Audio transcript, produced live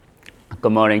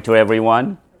Good morning to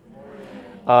everyone.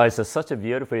 Such a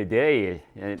beautiful day.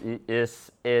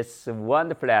 It's a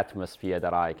wonderful atmosphere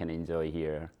that I can enjoy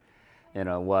here. You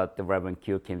know what the Reverend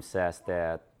Q Kim says,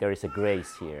 that there is a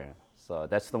grace here. So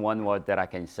that's the one word that I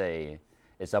can say.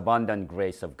 It's abundant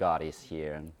grace of God is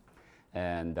here.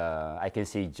 And I can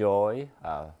see joy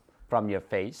from your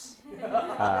face.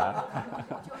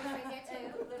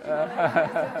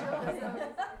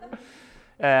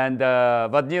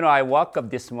 But I woke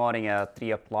up this morning at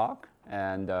 3 o'clock,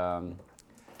 and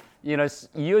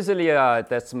usually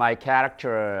that's my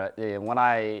character. When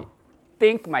I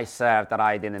think myself that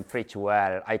I didn't preach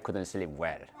well, I couldn't sleep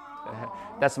well.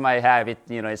 That's my habit.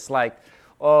 It's like,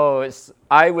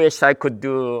 I wish I could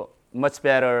do much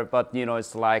better, but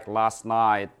it's like last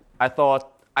night. I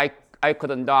thought I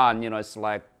couldn't done. It's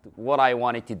like what I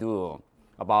wanted to do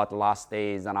about the last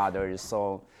days and others.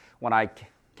 So when I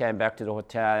came back to the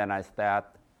hotel and I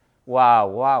thought,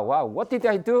 wow, what did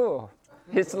I do?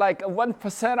 It's like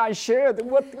 1% I shared.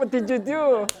 What did you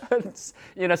do?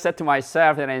 Said to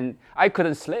myself, and then I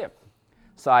couldn't sleep.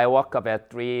 So I woke up at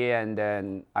 3, and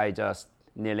then I just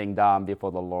kneeling down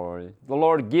before the Lord. The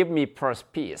Lord give me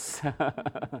first peace.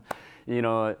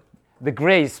 The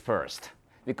grace first,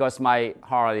 because my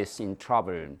heart is in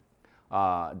trouble.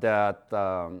 I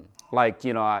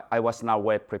was not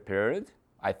well prepared,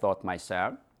 I thought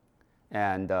myself.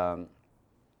 And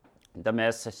the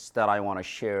message that I want to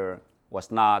share was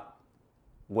not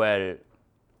well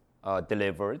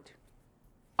delivered,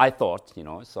 I thought,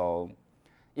 So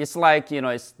it's like,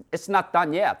 it's not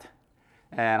done yet.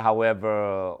 And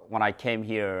however, when I came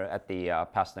here at the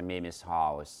Pastor Mimi's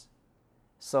house,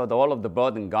 so all of the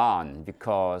burden gone,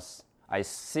 because I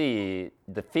see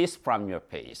the peace from your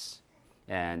face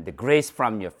and the grace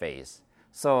from your face.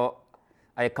 So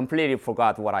I completely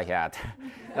forgot what I had.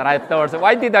 And I thought,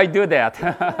 why did I do that?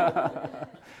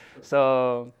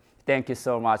 So thank you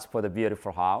so much for the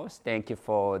beautiful house. Thank you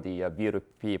for the beautiful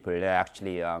people.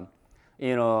 Actually, all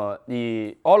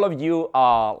of you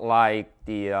are like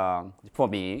for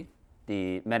me,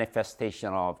 the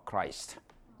manifestation of Christ.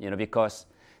 Because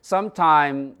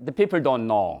sometimes the people don't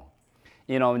know.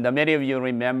 Many of you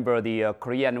remember the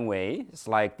Korean way. It's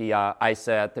like I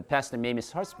said, the Pastor Mimi's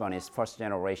husband is first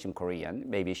generation Korean.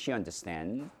 Maybe she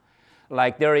understands.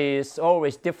 Like there is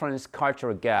always different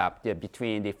cultural gap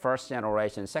between the first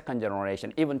generation, second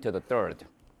generation, even to the third.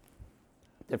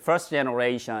 The first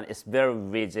generation is very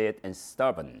rigid and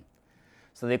stubborn.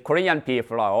 So the Korean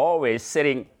people are always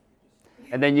sitting,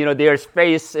 and then their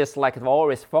face is like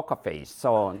always poker face.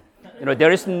 So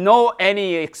there is no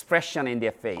any expression in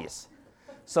their face.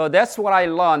 So that's what I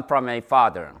learned from my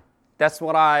father. That's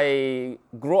what I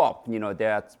grew up,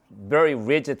 that very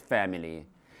rigid family.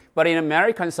 But in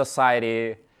American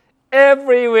society,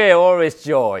 everywhere always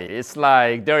joy. It's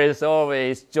like there is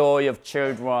always joy of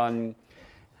children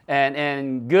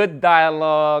and good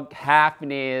dialogue,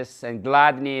 happiness and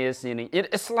gladness.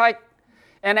 It's like,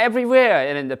 and everywhere.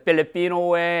 And in the Filipino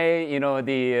way,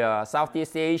 the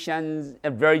Southeast Asians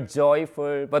are very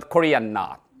joyful, but Korean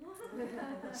not.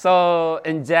 So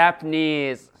in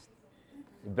Japanese,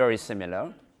 very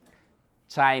similar.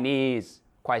 Chinese,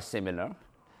 quite similar.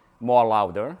 More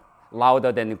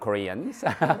louder than Koreans.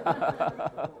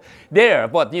 There,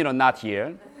 but not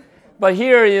here. But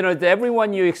here,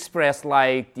 everyone you express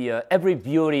like every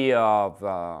beauty of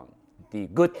the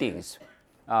good things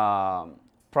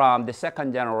from the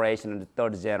second generation and the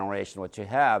third generation, what you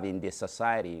have in this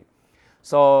society.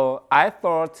 So I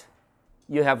thought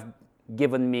you have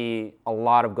given me a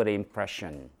lot of good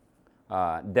impression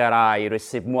that I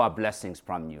receive more blessings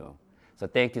from you. So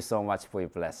thank you so much for your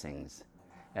blessings.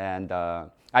 And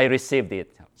I received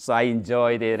it, so I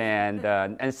enjoyed it.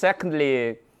 And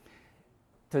secondly,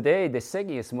 today the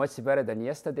singing is much better than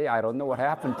yesterday. I don't know what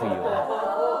happened to you.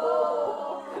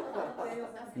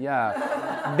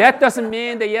 Yeah, that doesn't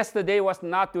mean that yesterday was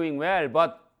not doing well,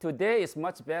 but today is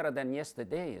much better than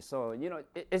yesterday. So,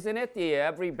 isn't it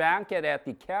every banquet at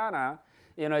the Cana,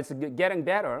 it's getting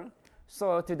better.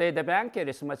 So today the banquet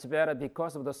is much better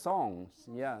because of the songs.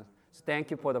 Yeah. So thank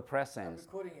you for the presence. I'm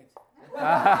recording it.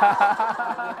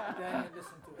 Then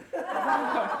listen to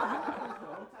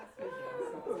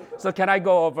it. So can I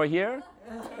go over here?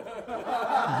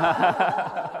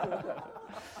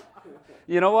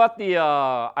 You know what?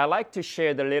 I like to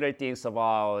share the little things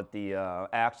about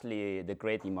the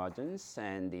Great Emergence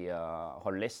and the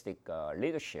holistic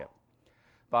leadership.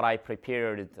 But I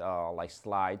prepared like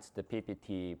slides, the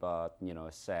PPT, but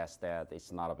says that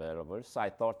it's not available. So I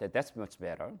thought that that's much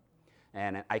better,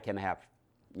 and I can have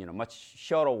much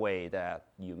shorter way that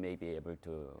you may be able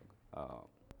to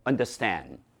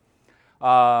understand.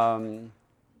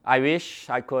 I wish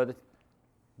I could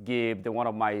give one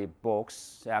of my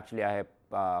books. Actually, I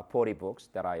have 40 books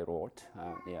that I wrote.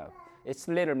 Yeah, it's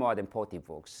a little more than 40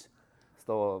 books.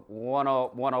 So one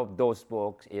of those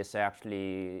books is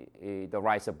actually The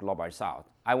Rise of Global South.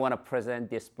 I want to present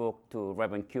this book to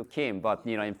Reverend Q. Kim, but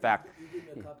in fact, You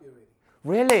gave me a copy already.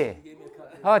 really? You gave me a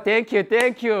copy. Oh,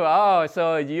 thank you. Oh,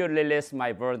 so you released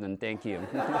my burden. Thank you.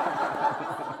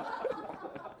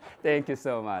 Thank you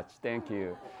so much. Thank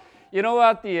you. You know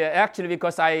what? Actually,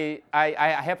 because I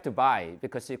have to buy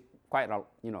because it's quite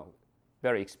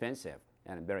very expensive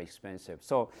and very expensive.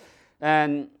 So,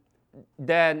 and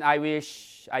then I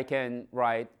wish I can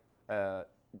write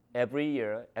every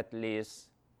year at least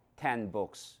 10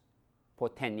 books for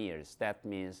 10 years. That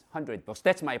means 100 books.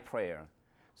 That's my prayer.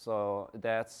 So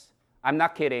I'm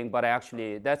not kidding, but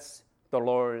actually that's the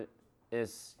Lord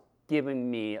is giving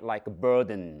me like a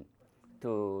burden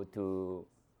to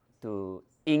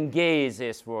engage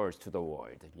His words to the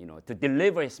world, to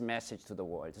deliver His message to the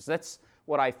world. So that's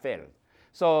what I felt.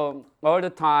 So all the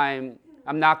time,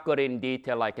 I'm not good in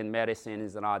detail like in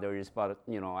medicines and others, but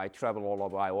I travel all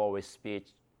over. I always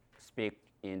speak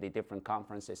in the different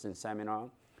conferences and seminars.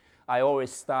 I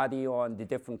always study on the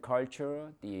different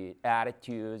culture, the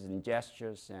attitudes and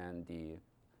gestures and the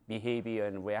behavior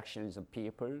and reactions of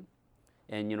people,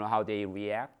 and how they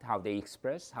react, how they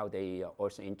express, how they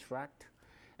also interact.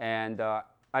 And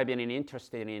I've been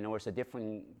interested in also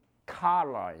different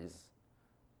colors,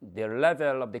 the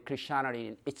level of the Christianity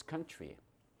in each country.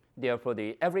 Therefore,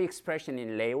 every expression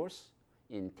in Laos,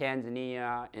 in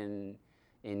Tanzania,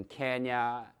 in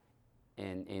Kenya,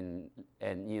 and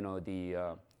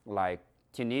like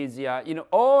Tunisia,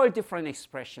 all different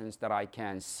expressions that I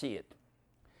can see it.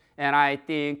 And I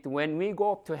think when we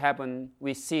go up to heaven,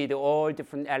 we see all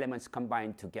different elements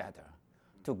combined together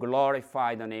to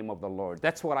glorify the name of the Lord.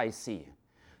 That's what I see.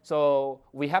 So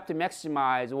we have to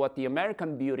maximize what the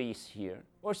American beauty is here.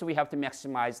 Also, we have to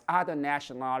maximize other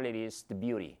nationalities' the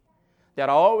beauty. There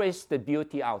are always the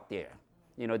beauty out there.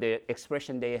 The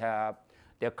expression they have,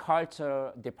 their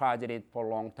culture deposited for a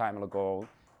long time ago.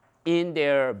 In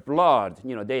their blood,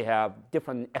 they have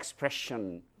different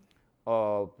expression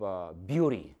of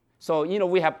beauty. So,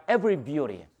 we have every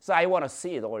beauty. So I want to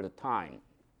see it all the time.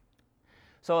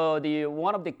 So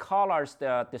one of the colors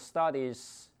that the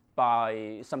studies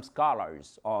by some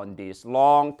scholars on this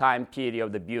long time period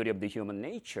of the beauty of the human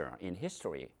nature in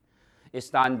history is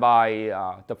done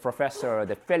by the professor,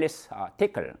 the Phyllis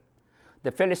Tickle.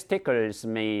 The Phyllis Tickle,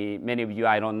 many of you,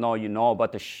 I don't know,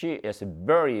 but she is a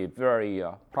very, very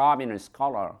prominent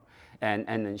scholar.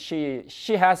 And she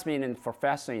has been a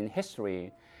professor in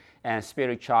history and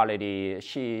spirituality.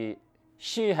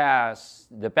 She has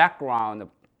the background of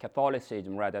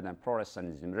Catholicism rather than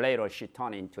Protestantism. Later, she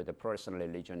turned into the personal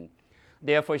religion.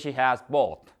 Therefore, she has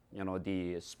both,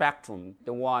 the spectrum,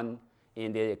 the one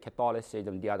in the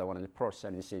Catholicism, the other one in the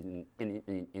Protestantism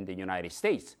in the United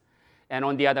States. And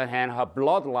on the other hand, her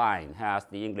bloodline has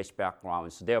the English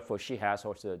background. So therefore, she has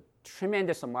also a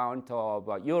tremendous amount of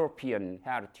European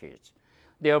heritage.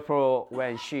 Therefore,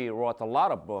 when she wrote a lot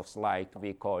of books, like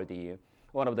we call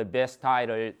one of the best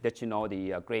titles that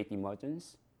the Great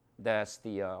Emergence. That's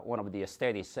one of the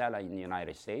steady seller in the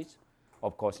United States,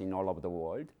 of course, in all over the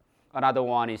world. Another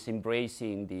one is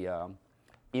Embracing the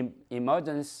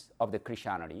Emergence of the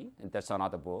Christianity, and that's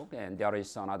another book. And there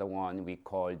is another one we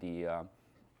call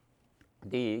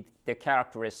the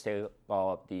characteristic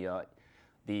of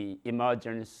the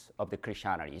emergence of the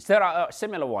Christianity. There are a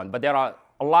similar one, but there are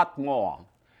a lot more.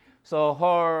 So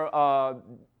her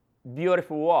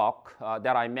beautiful work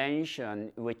that I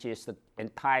mentioned, which is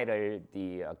entitled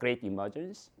The Great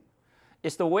Emergence,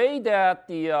 is the way that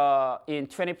in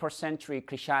 21st century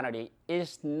Christianity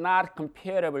is not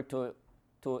comparable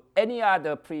to any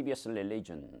other previous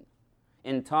religion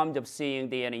in terms of seeing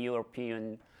the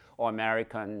European or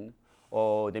American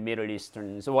or the Middle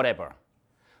Easterns or whatever.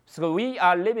 So we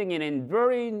are living in a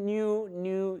very newer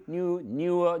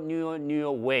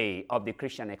way of the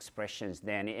Christian expressions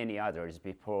than any others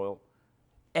before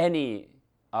any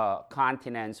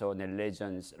continents or the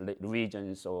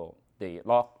regions or the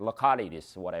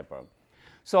localities, whatever.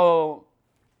 So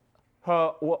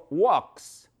her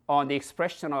works on the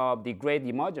expression of the Great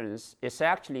Emergence is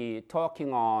actually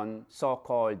talking on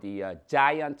so-called the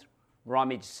giant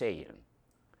rummage sale.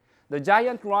 The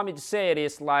giant rummage sale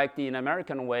is like in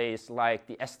American way, it's like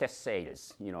the estate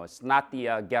sales. It's not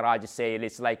the garage sale.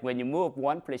 It's like when you move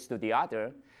one place to the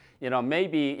other,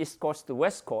 maybe East Coast to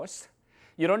West Coast,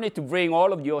 you don't need to bring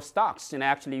all of your stocks, and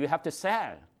actually you have to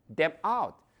sell them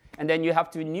out. And then you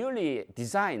have to newly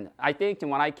design. I think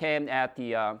when I came at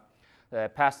the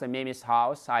Pastor Mimi's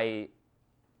house, I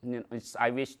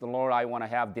I wish the Lord I want to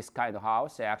have this kind of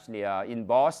house. Actually, in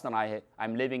Boston,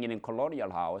 I'm living in a colonial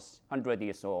house, 100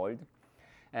 years old.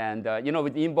 And,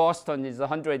 in Boston, it's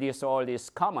 100 years old is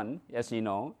common, as you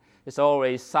know. It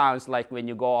always sounds like when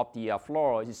you go up the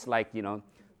floor, it's like, beep,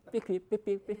 beep, beep,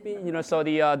 beep, beep, beep. So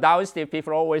the downstairs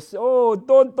people always, oh,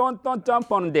 don't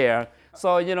jump on there.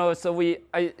 So,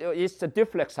 it's a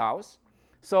duplex house.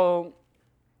 So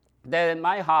then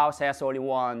my house has only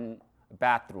one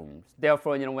bathroom.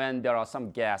 Therefore, when there are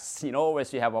some guests,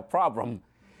 always you have a problem.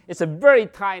 It's a very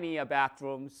tiny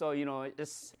bathroom. So,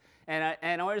 it's,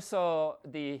 and also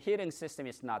the heating system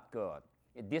is not good.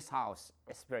 This house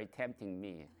is very tempting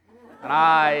me. And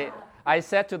I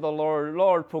said to the Lord,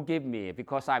 Lord, forgive me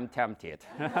because I'm tempted.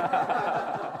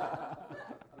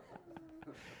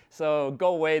 So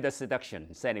go away the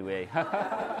seductions anyway.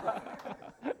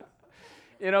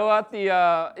 You know what?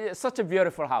 It's such a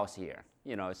beautiful house here.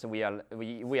 So we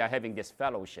are having this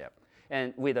fellowship,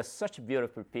 and with such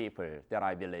beautiful people that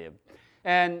I believe.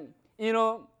 And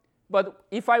but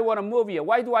if I want to move here,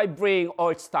 why do I bring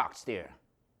old stocks there?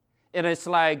 And it's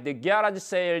like the garage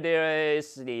sale there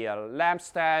is, the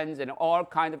lampstands and all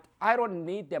kind of. I don't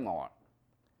need them all.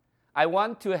 I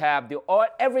want to have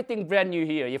everything brand new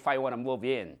here if I want to move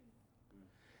in.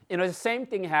 The same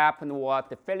thing happened what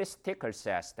the Phyllis Tickle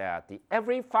says, that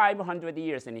every 500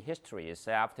 years in history is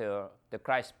after the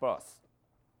Christ's birth,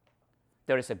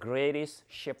 there is a greatest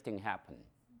shifting happen.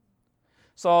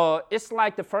 So it's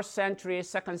like the 1st century,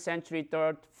 2nd century,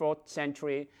 3rd, 4th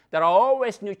century, there are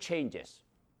always new changes.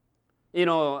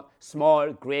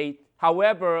 Small, great.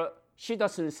 However, she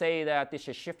doesn't say that this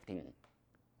is shifting.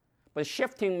 But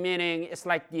shifting meaning it's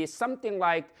like something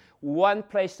like one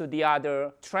place to the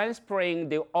other, transferring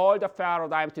the older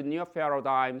paradigm to new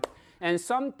paradigm, and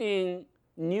something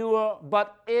newer,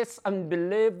 but it's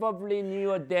unbelievably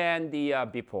newer than the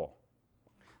before.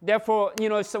 Therefore,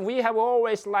 so we have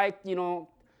always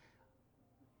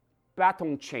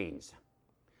baton chains.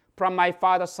 From my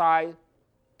father's side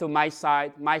to my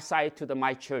side to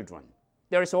my children.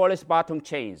 There is always baton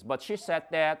chains. But she said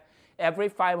that every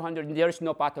 500, there is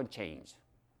no baton chains.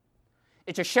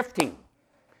 It's a shifting.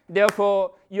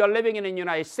 Therefore, you are living in the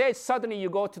United States, suddenly you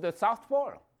go to the South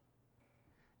Pole.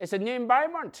 It's a new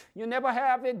environment. You never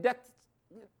have that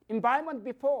environment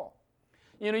before.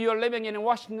 You're living in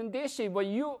Washington, D.C., but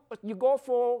you go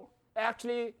for,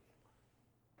 actually,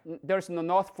 there's no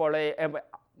North Pole,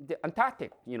 the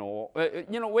Antarctic,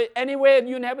 anywhere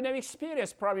you never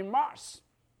experienced, probably Mars.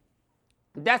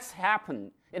 That's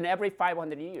happened in every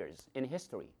 500 years in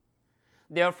history.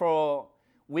 Therefore,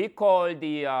 we call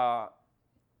the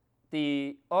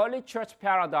early church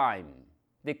paradigm,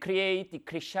 they create the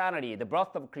Christianity, the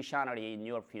birth of Christianity in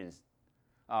European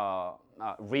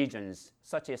regions,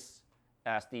 such as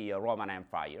the Roman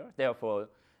Empire, therefore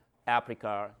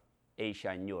Africa, Asia,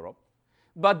 and Europe.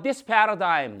 But this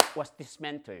paradigm was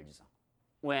dismantled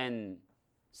when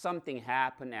something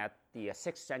happened at the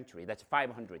 6th century, that's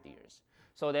 500 years.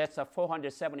 So that's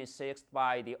 476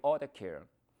 by the Odoacer.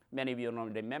 Many of you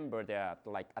remember that,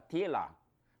 like Attila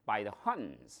by the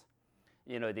Huns.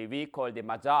 We call the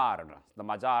Majar. The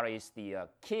Majar is the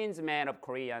kinsman of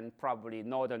Korean, probably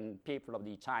northern people of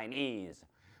the Chinese,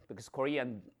 because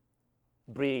Korean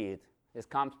breed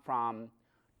comes from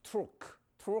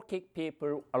Turkic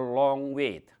people along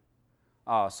with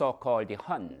so-called the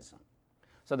Huns.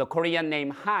 So the Korean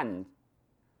name Han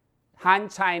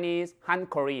Chinese, Han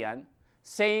Korean,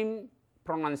 same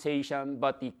pronunciation,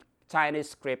 but the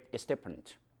Chinese script is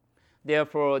different.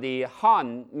 Therefore, the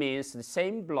Han means the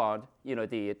same blood,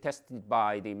 tested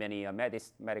by the many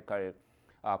medical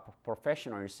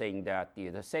professionals saying that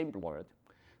the same blood.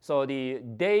 So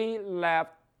they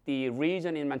left the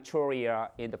region in Manchuria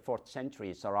in the 4th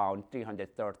century, it's around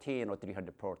 313 or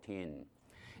 314.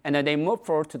 And then they moved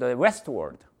forward to the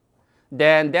westward.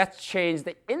 Then that changed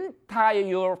the entire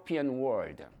European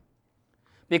world.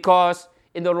 Because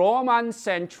in the Roman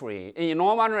century, in the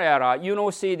Roman era,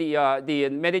 see the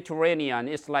Mediterranean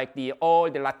is like all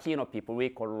the Latino people we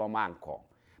call Romanco,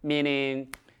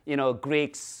 meaning,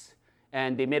 Greeks,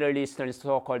 and the Middle Eastern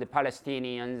so-called the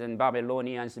Palestinians and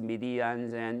Babylonians and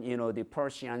Medians and, the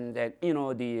Persians and,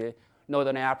 the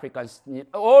Northern Africans,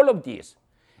 all of these.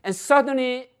 And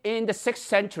suddenly in the 6th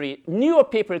century, newer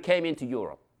people came into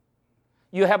Europe.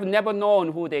 You have never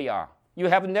known who they are. You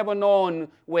have never known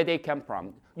where they come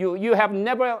from. You have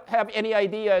never have any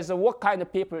idea as to what kind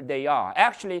of people they are.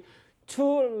 Actually,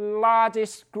 two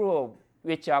largest groups,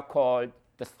 which are called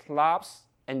the Slavs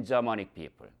and Germanic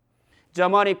people.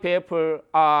 Germanic people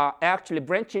are actually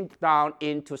branching down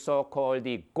into so-called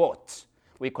the Goths.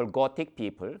 We call Gothic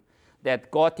people.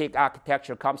 that Gothic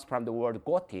architecture comes from the word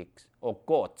Gothic or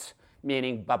Goth,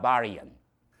 meaning barbarian.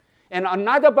 And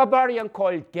another barbarian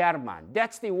called German.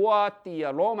 That's what the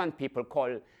Roman people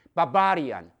call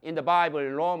barbarian. In the Bible,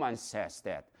 Romans says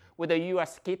that. With the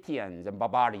U.S. Scythians and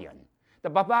barbarian. The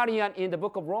barbarian in the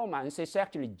book of Romans is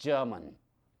actually German.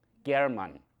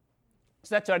 So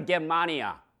that's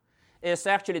Germania. It's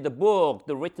actually the book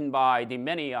written by the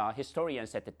many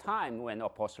historians at the time when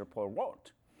Apostle Paul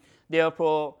wrote.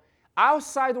 Therefore,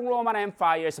 outside the Roman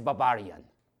Empire is barbarian.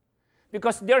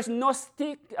 Because there's no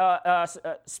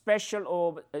special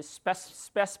or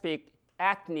specific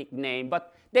ethnic name,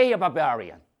 but they are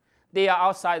barbarian. They are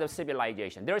outside of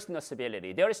civilization. There is no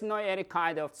civility. There is no any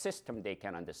kind of system they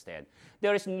can understand.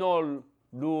 There is no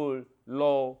rule,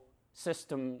 law,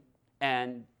 system,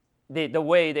 and the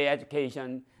way they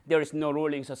education. There is no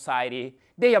ruling society.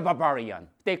 They are barbarian.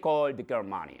 They call it the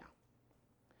Germania.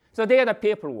 So they are the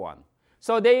people one.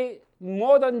 So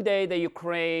modern day, the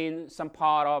Ukraine, some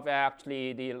part of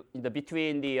actually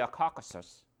between the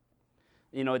Caucasus.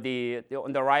 On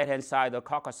the right-hand side of the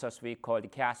Caucasus, we call the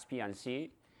Caspian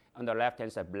Sea. On the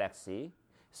left-hand side, Black Sea.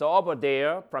 So over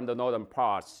there, from the northern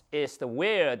parts, is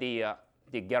where the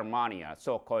Germania,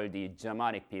 so-called the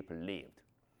Germanic people lived.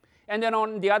 And then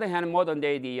on the other hand, modern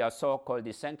day, the so-called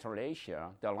the Central Asia,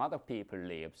 a lot of people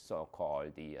live,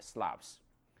 so-called the Slavs.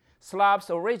 Slavs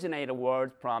originate a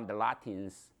word from the Latin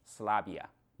Slavia,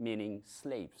 meaning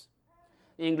slaves.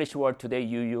 English word today,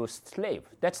 you use slave.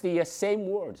 That's the same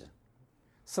word.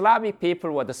 Slavic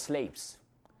people were the slaves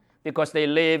because they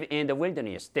live in the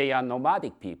wilderness. They are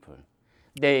nomadic people.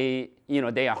 They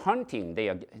are hunting.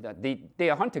 They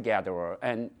are hunter-gatherer,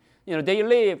 and they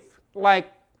live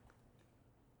like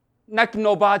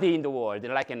nobody in the world,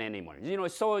 like an animal.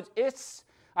 So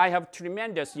I have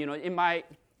tremendous. In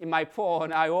my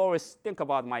phone, I always think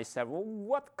about myself. Well,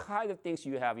 what kind of things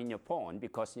you have in your phone?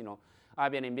 Because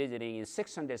I've been visiting in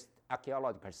 600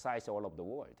 archaeological sites all over the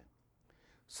world.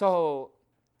 So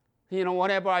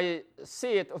whenever I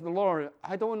see it, the Lord,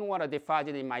 I don't want to define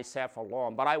it in myself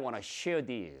alone, but I want to share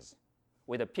these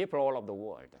with the people all over the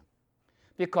world.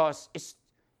 Because it's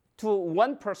to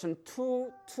one person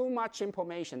too much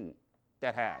information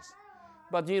that has.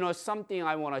 But something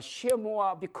I want to share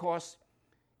more because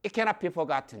it cannot be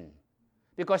forgotten.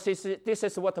 Because this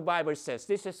is what the Bible says.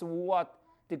 This is what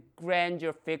the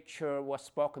grandeur picture was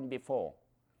spoken before.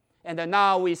 And then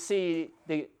now we see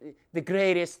the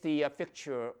greatest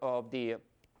picture of the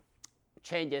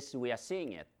changes we are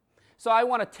seeing it. So I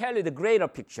want to tell you the greater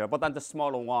picture, but not the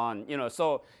smaller one.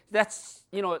 So that's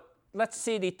let's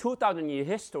see the 2,000-year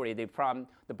history from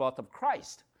the birth of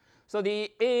Christ. So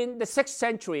in the 6th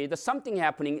century, there's something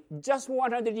happening just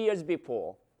 100 years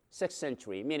before 6th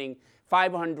century, meaning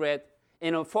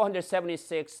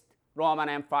 476 Roman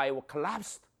Empire was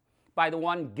collapsed by the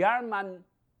one German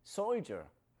soldier.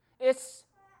 It's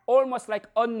almost like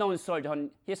unknown soldier.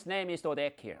 His name is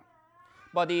Odoacer.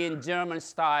 But in German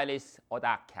style is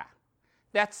Odoacer.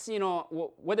 That's,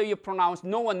 whether you pronounce,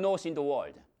 no one knows in the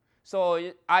world. So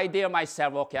I dare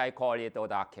myself, okay, I call it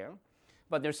Odoacer.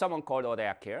 But there's someone called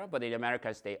Odoacer, but in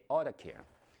America they Odoacer.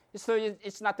 So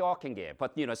it's not Odoacer,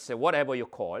 but so whatever you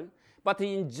call. But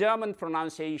in German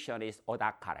pronunciation is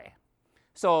Odoacer.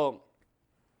 So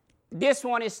this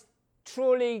one is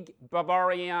truly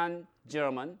barbarian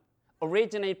German,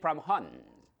 originated from Hun,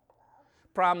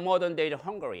 from modern day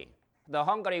Hungary. The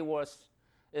Hungary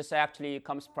actually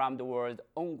comes from the word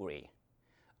Ungri.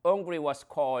 Ungri was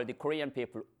called the Korean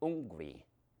people Ungri.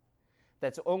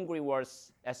 That's Ungri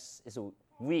was as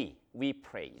we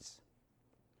praise.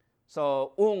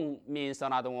 So means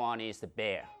another one is the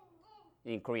bear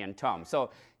in Korean term.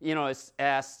 So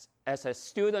as a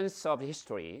student of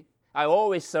history, I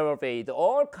always surveyed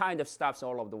all kind of stuffs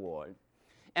all over the world.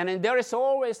 And then there is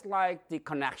always like the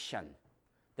connection,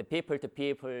 the people to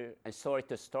people and story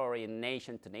to story and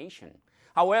nation to nation.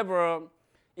 However,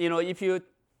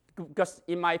 because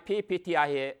in my PPT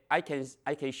I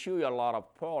can show you a lot of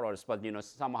photos, but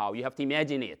somehow you have to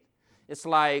imagine it. It's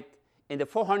like in the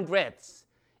 400s,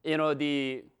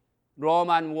 the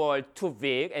Roman world too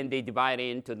big, and they divided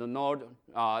into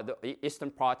the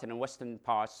eastern part and the western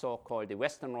part, so-called the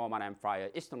Western Roman Empire.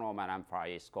 Eastern Roman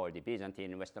Empire is called the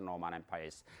Byzantine. Western Roman Empire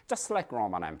is just like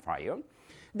Roman Empire.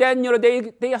 Then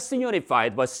they are still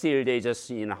unified, but still they just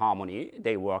in harmony.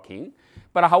 They working.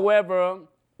 But however,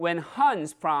 when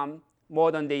Huns from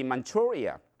modern day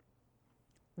Manchuria,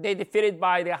 they defeated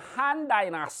by the Han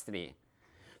Dynasty.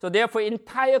 So therefore,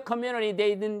 entire community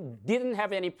they didn't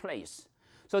have any place.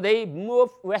 So they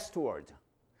moved westward.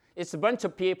 It's a bunch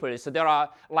of people. So there are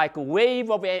like a wave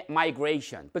of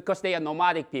migration because they are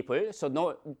nomadic people.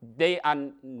 So they are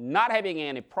not having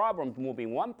any problem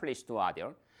moving one place to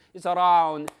other. It's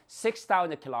around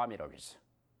 6,000 kilometers.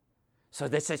 So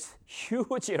this is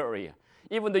huge area.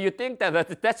 Even though you think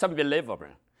that that's unbelievable.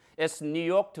 It's New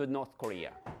York to North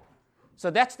Korea. So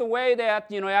that's the way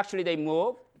that, actually they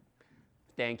move.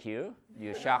 Thank you.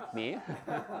 You shocked me.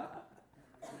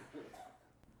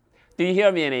 Do you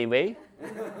hear me anyway?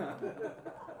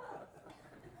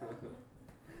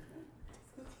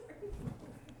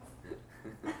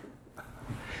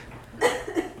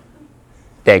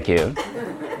 Thank you.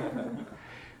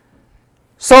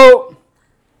 So,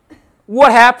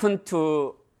 what happened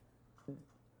to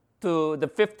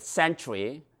the 5th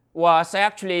century was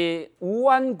actually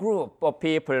one group of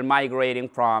people migrating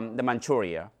from the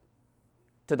Manchuria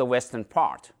to the western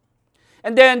part.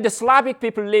 And then the Slavic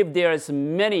people lived there as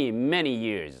many, many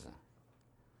years.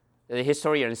 The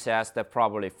historian says that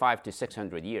probably 500 to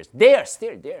 600 years. They are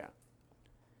still there.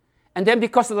 And then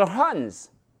because of the Huns,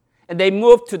 and they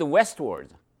moved to the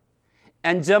westward.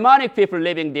 And Germanic people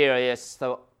living there is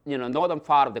the northern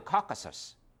part of the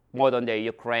Caucasus, modern-day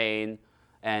Ukraine,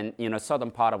 and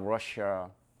southern part of Russia,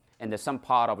 and some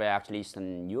part of actually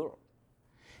Eastern Europe.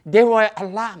 They were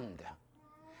alarmed,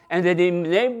 and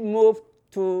they moved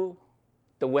to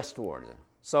the westward,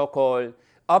 so-called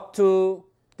up to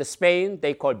the Spain,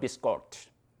 they call Biscort.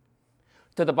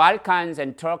 To the Balkans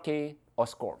and Turkey,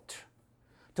 Oscort.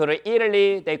 To the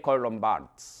Italy, they call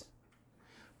Lombards.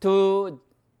 To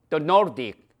the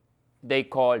Nordic, they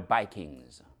call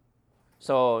Vikings.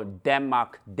 So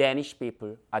Denmark, Danish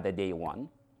people are the day one.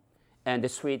 And the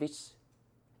Swedish,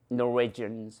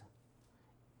 Norwegians,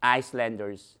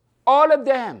 Icelanders, all of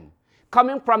them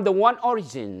coming from the one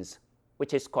origins,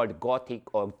 which is called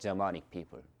Gothic or Germanic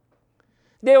people.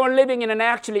 They were living in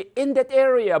that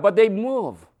area, but they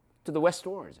moved to the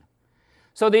westward.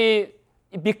 So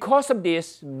because of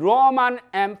this, Roman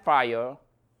Empire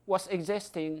was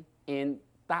existing in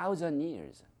 1,000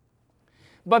 years.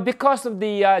 But because of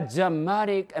the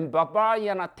Germanic and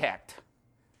barbarian attack,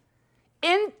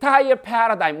 entire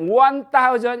paradigm,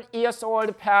 1,000 years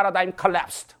old paradigm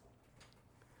collapsed.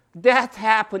 That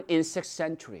happened in 6th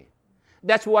century.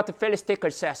 That's what Felix Ticker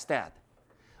says that.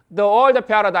 The older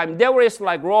paradigm, there is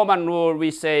like Roman rule,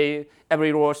 we say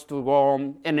every rose to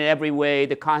Rome, in every way,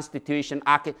 the Constitution,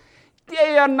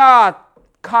 they are not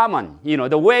common.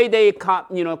 The way they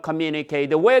communicate,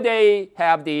 the way they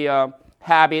have the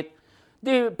habit.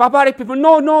 The barbaric people,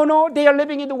 no, they are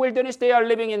living in the wilderness, they are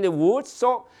living in the woods.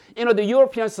 So, the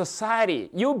European society,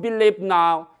 you believe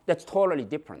now that's totally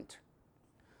different.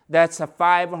 That's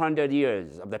 500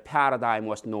 years of the paradigm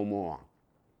was no more.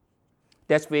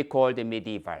 That's what we call the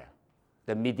medieval.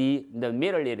 The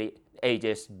Middle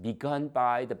Ages begun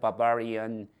by the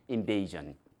barbarian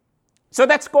invasion. So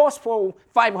that goes for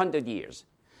 500 years.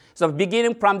 So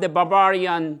beginning from the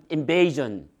barbarian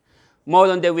invasion,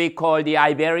 modern day we call the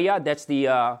Iberia. That's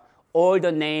the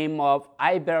older name of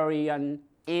Iberian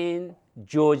in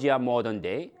Georgia modern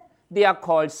day. They are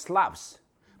called Slavs.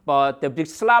 But the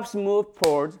Slavs moved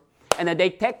forward, and then they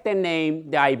take the name,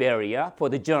 the Iberia, for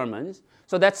the Germans.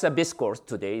 So that's a Biscort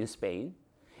today in Spain.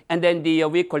 And then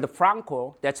we call the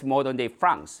Franco, that's modern day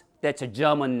France. That's a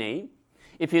German name.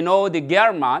 If you know the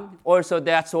German,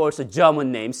 that's also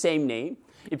German name, same name.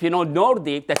 If you know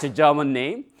Nordic, that's a German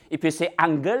name. If you say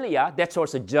Anglia, that's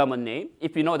also a German name.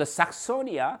 If you know the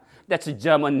Saxonia, that's a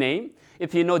German name.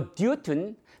 If you know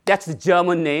Teuton, that's a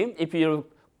German name. If you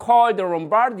call the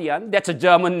Lombardian, that's a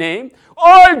German name.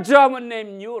 All German name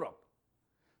in Europe.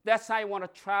 That's how I want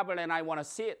to travel and I want to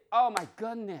see it. Oh my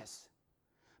goodness.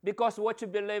 Because what you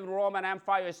believe Roman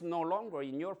Empire is no longer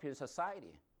in European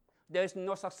society. There is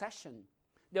no succession.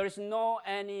 There is no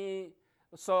any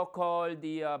so-called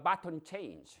the baton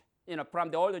change,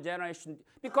 from the older generation.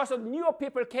 Because of new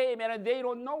people came and they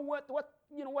don't know what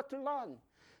to learn.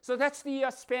 So that's the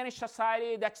Spanish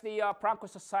society. That's the Franco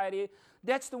society.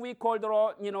 That's we call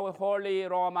the Holy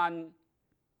Roman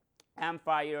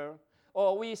Empire.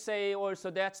 Or we say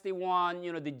also that's the one,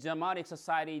 the Germanic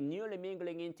society newly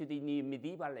mingling into the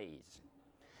medieval age.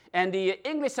 And the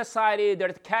English society,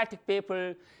 the Celtic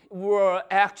people were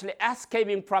actually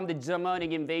escaping from the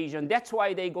Germanic invasion. That's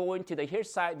why they go into the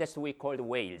hillside. That's what we call the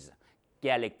Wales,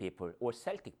 Gaelic people or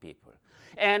Celtic people.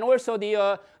 And also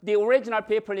the original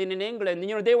people in England,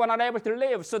 they were not able to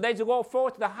live. So they go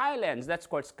forth to the Highlands. That's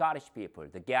called Scottish people,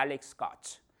 the Gaelic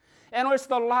Scots. And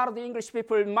also a lot of the English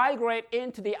people migrate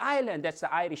into the island. That's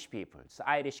the Irish people, it's the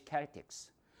Irish Celtics.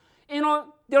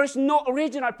 There is no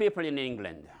original people in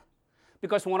England.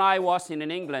 Because when I was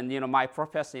in England, my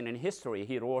professor in history,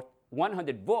 he wrote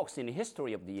 100 books in the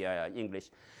history of the English.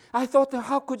 I thought,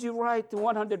 how could you write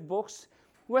 100 books?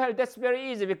 Well, that's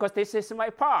very easy because this is my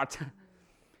part.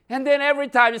 And then every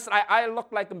time I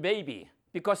look like a baby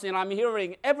because I'm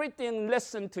hearing everything,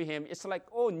 listen to him. It's like,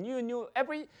 oh, new,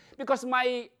 because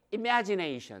my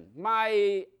imagination,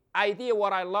 my idea,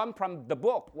 what I learned from the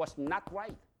book was not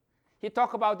right. He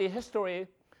talked about the history,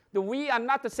 that we are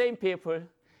not the same people.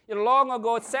 Long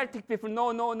ago, Celtic people,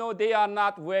 no, they are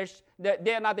not Welsh.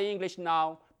 They are not the English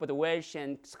now, but the Welsh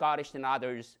and Scottish and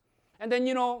others. And then,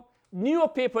 newer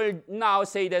people now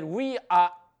say that we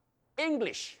are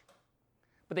English.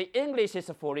 But the English is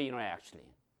a foreigner, actually.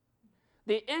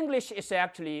 The English is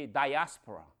actually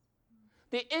diaspora.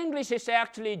 The English is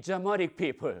actually Germanic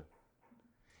people.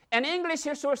 And English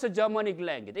is also Germanic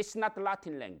language. It's not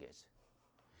Latin language.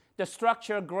 The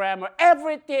structure, grammar,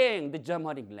 everything, the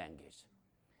Germanic language.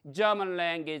 German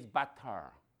language,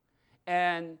 Bater.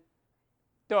 And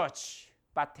Dutch,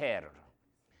 Bater.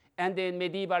 And then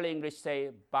medieval English say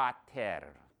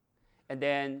Bater. And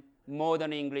then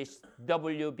modern English,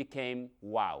 W became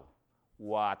wow,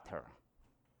 water.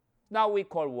 Now we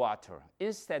call water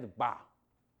instead ba.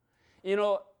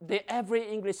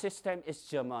 Every English system is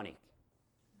Germanic.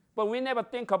 But we never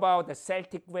think about the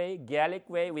Celtic way, Gaelic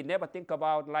way. We never think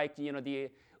about the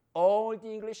Old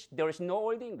English. There is no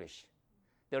Old English.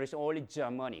 There is only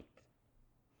Germanic.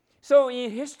 So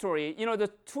in history, there's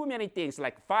too many things.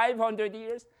 Like 500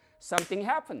 years, something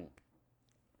happened.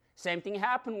 Same thing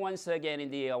happened once again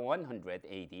in the 100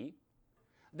 AD.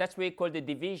 That's what we call the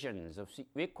divisions.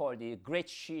 We call the Great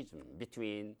Schism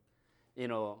between,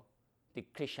 the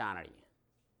Christianity.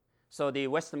 So the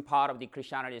western part of the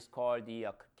Christianity is called the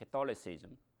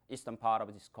Catholicism. Eastern part of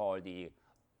it is called the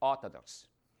Orthodox.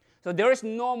 So there is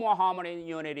no more harmony and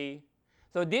unity.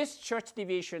 So this church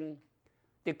division,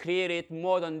 they created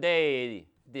modern day,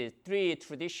 the three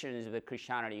traditions of the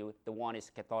Christianity. The one is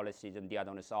Catholicism, the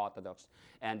other one is Orthodox,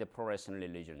 and the Protestant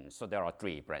religion. So there are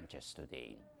three branches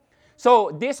today.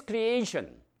 So this creation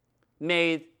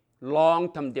made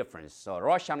long-term difference. So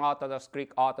Russian Orthodox,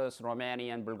 Greek Orthodox,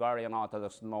 Romanian, Bulgarian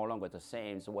Orthodox no longer the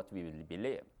same as what we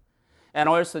believe. And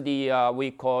also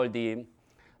we call the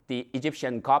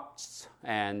Egyptian Copts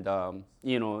and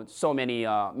so many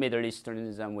Middle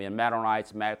Easterns, and we are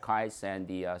Maronites, Melkites, and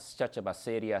the Church of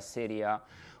Assyria, Syria,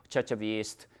 Church of the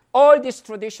East. All these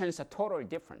traditions are totally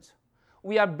different.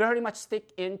 We are very much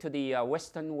stick into the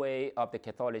Western way of the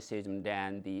Catholicism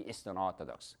than the Eastern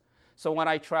Orthodox. So when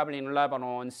I travel in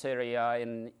Lebanon, Syria,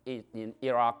 in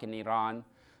Iraq, and Iran,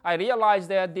 I realized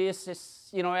that this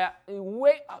is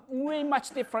way much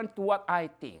different to what I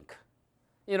think.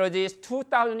 There's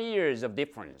 2,000 years of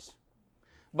difference.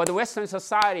 But the Western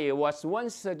society was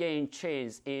once again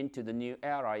changed into the new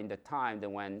era in the time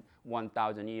when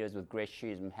 1,000 years of Great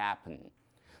Schism happened.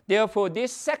 Therefore,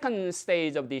 this second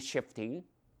stage of this shifting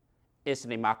is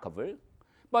remarkable.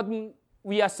 But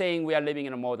we are saying we are living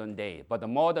in a modern day. But the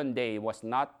modern day was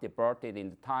not departed in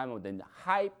the time of the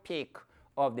high peak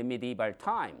of the medieval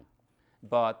time,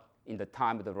 but in the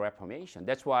time of the Reformation.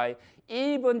 That's why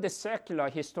even the secular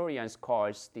historians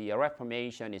call the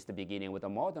Reformation is the beginning with the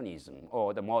modernism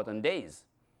or the modern days.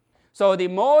 So the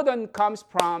modern comes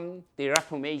from the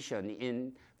Reformation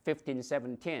in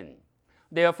 1517.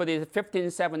 Therefore, the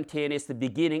 1517 is the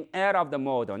beginning era of the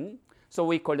modern. So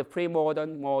we call the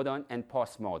pre-modern, modern, and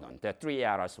postmodern. There are three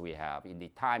eras we have in the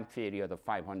time period of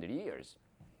 500 years.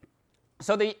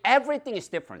 So everything is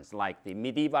different, like the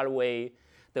medieval way,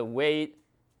 the way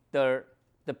the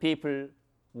people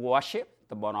worship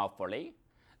the monopoly.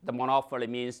 The monopoly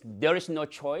means there is no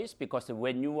choice because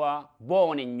when you are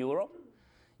born in Europe,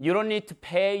 you don't need to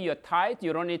pay your tithe.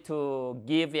 You don't need to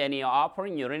give any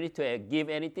offering. You don't need to give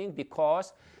anything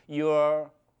because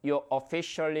you're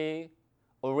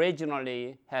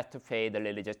originally had to pay the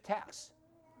religious tax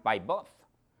by birth.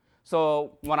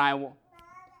 So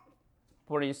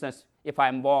for instance, if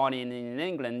I'm born in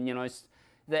England,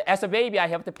 as a baby, I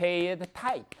have to pay the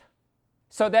tithe.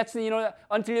 So that's,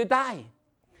 until you die.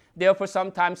 Therefore,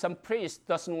 sometimes some priest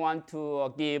doesn't want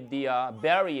to give the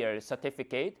burial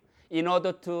certificate in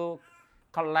order to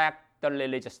collect the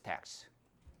religious tax.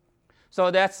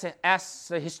 So that's,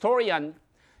 as a historian,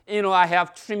 I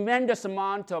have tremendous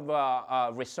amount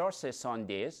of resources on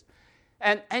this.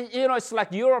 And it's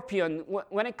like European,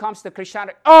 when it comes to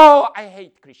Christianity, I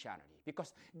hate Christianity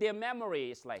because their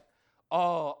memory is like,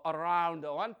 around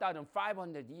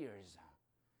 1,500 years,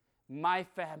 my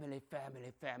family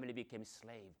became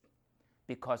slave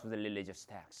because of the religious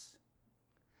tax.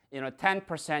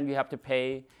 10% you have to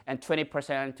pay and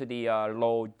 20% to the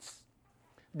lords.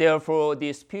 Therefore,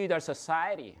 this feudal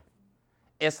society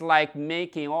is like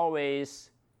making always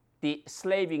the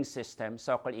slaving system,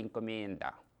 so-called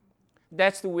encomienda.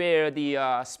 That's where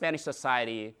the Spanish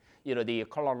society, the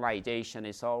colonization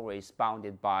is always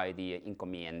bounded by the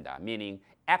encomienda, meaning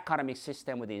economic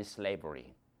system within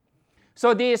slavery.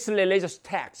 So these religious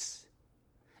texts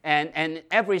and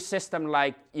every system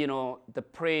like, the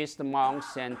priests, the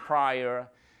monks, and prior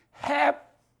have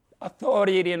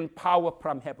authority and power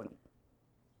from heaven.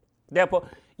 Therefore,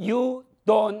 you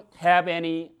don't have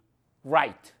any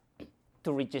right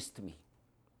to resist me.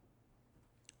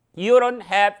 You don't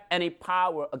have any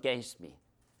power against me.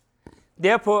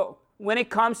 Therefore, when it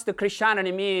comes to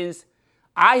Christianity, means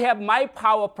I have my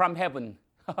power from heaven.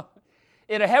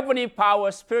 In a heavenly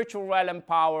power, spiritual realm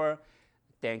power.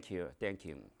 Thank you.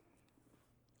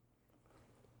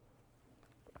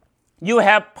 You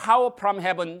have power from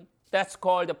heaven. That's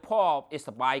called the Pope is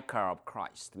the vicar of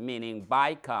Christ, meaning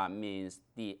vicar means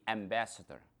the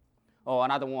ambassador. Or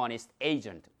another one is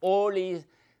agent,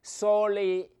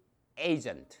 solely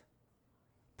agent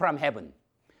from heaven.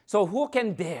 So who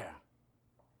can dare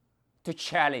to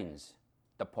challenge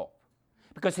the Pope?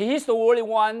 Because he's the only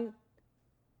one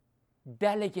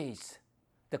delegates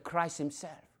the Christ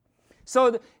himself.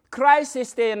 So Christ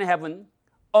is there in heaven.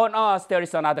 On us there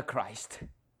is another Christ.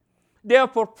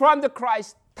 Therefore, from the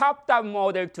Christ, top-down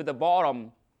model to the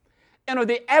bottom,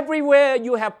 everywhere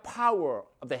you have power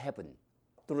of the heaven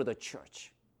through the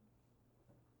church.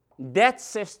 That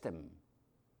system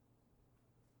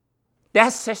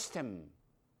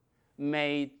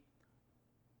made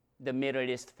the Middle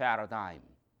East paradigm.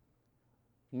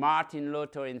 Martin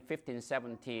Luther in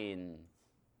 1517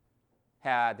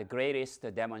 had the greatest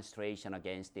demonstration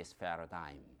against this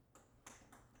paradigm.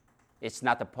 It's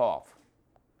not the Pope.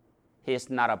 He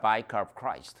is not a vicar of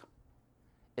Christ.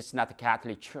 It's not the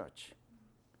Catholic Church.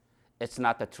 It's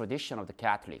not the tradition of the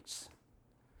Catholics.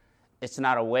 It's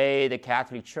not a way the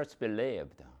Catholic Church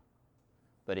believed,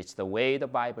 but it's the way the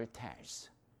Bible tells.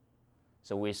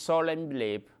 So we solemnly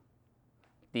believe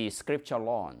the Scripture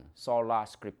alone, sola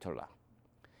scriptura,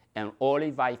 and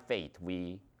only by faith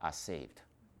we are saved,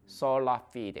 sola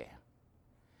fide,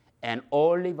 and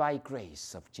only by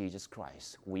grace of Jesus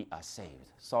Christ we are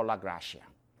saved, sola gratia.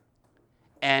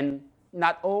 And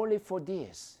not only for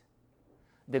this,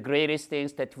 the greatest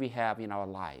things that we have in our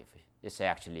life is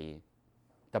actually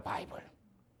the Bible.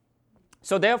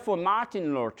 So therefore,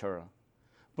 Martin Luther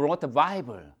brought the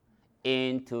Bible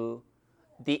into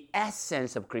the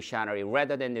essence of Christianity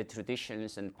rather than the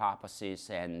traditions and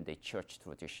purposes and the church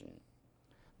tradition.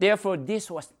 Therefore, this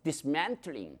was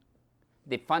dismantling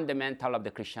the fundamental of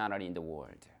the Christianity in the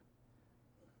world.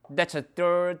 That's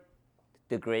the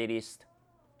greatest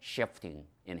shifting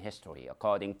in history,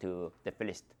 according to the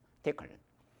Phyllis Tickle.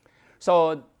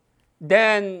 So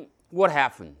then what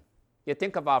happened? You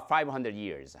think about 500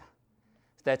 years.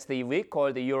 That's we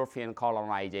call the European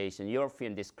colonization,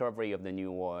 European discovery of the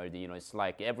New World. It's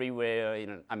like everywhere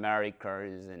in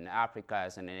Americas and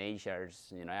Africas and in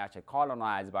Asias, actually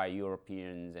colonized by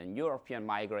Europeans, and European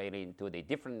migrating to the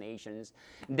different nations.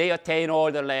 They attain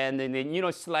all the land, and then,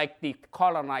 it's like the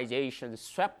colonization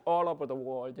swept all over the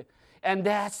world. And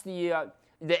that's the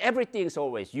everything's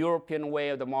always European way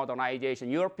of the modernization,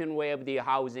 European way of the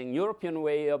housing, European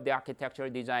way of the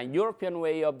architectural design, European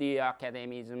way of the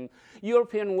academicism,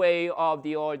 European way of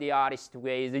all the artist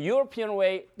ways, the European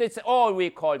way. That's all we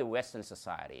call the Western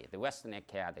society, the Western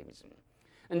academicism.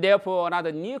 And therefore,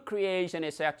 another new creation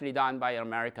is actually done by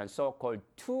Americans, so-called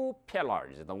two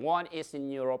pillars. The one is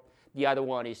in Europe. The other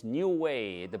one is New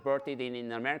Way, birthed in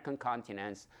the American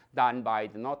continents, done by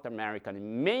the North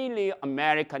American, mainly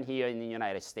American here in the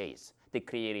United States. They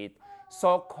created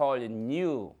so-called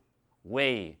New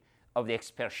Way of the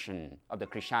expression of the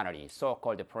Christianity,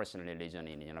 so-called the personal religion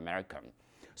in America.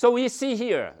 So we see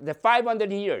here the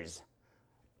 500 years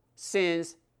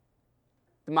since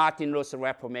the Martin Luther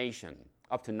Reformation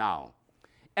up to now.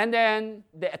 And then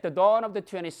at the dawn of the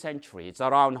 20th century, it's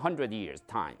around 100 years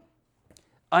time.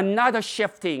 Another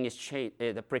shifting is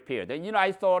prepared. And,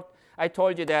 I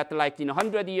told you that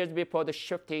 100 years before the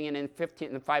shifting in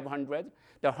 500,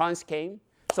 the Huns came.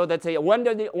 So that's a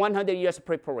 100 years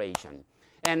preparation.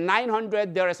 And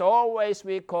 900, there is always,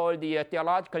 we call the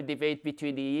theological debate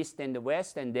between the East and the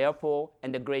West, and therefore,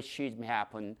 the Great Schism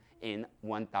happened in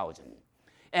 1000.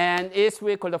 And it's,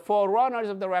 we call the forerunners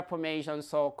of the Reformation,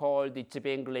 so-called the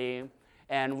Zwingli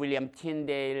and William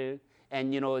Tyndale, and,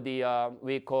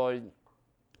 we call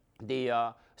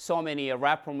so many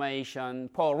Reformation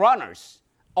forerunners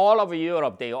all over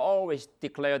Europe. They always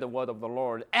declare the word of the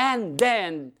Lord, and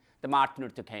then the Martin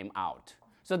Luther came out.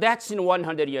 So that's in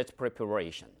 100 years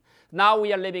preparation. Now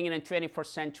we are living in the 21st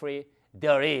century,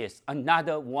 there is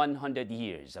another 100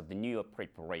 years of the New Year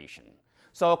preparation.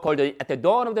 So-called at the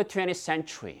dawn of the 20th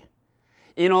century,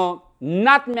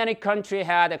 not many countries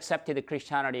had accepted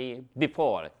Christianity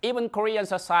before. Even Korean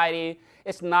society,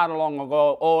 it's not long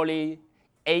ago, only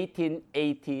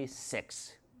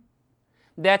 1886.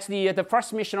 That's the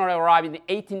first missionary arrived in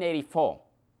 1884.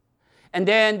 And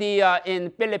then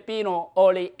in Filipino,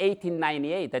 only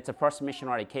 1898, that's the first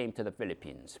missionary came to the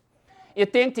Philippines. You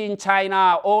think in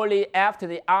China, only after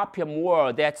the Opium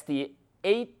War, that's the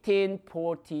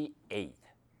 1848.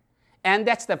 And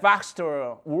that's the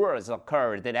Baxter Wars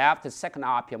occurred that after the Second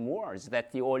Opium Wars,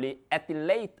 that only at the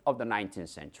late of the 19th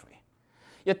century.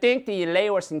 You think the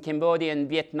Laos and Cambodia and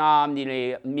Vietnam,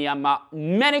 Myanmar,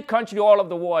 many countries all over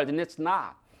the world, and it's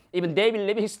not. Even David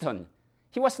Livingstone,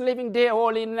 he was living there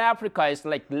only in Africa. It's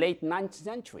like late 19th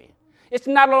century. It's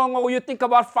not long ago. You think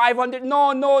about 500.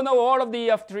 No. All of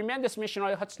the tremendous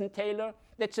missionary Hudson Taylor,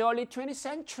 that's early 20th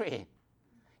century.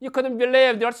 You couldn't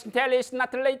believe the Hudson Taylor is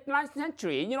not the late 19th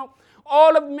century.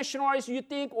 All of the missionaries, you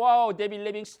think, wow, David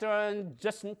Livingstone,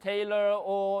 Hudson Taylor,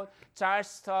 or Charles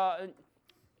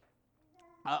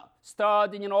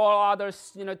Studd, all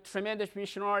others, tremendous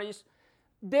missionaries,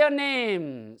 their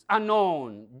names are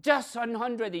known just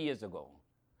 100 years ago.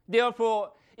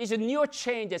 Therefore, it's a new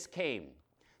change that came.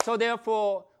 So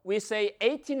therefore, we say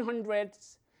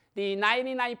 1800s, the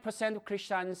 99% of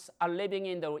Christians are living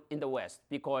in the West,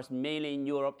 because mainly in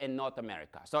Europe and North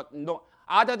America. So no,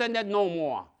 other than that, no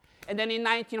more. And then in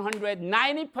 1900,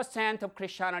 90% of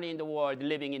Christianity in the world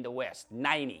living in the West,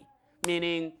 90,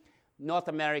 meaning North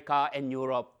America and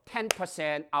Europe,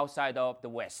 10% outside of the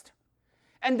West.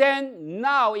 And then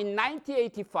now in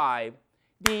 1985,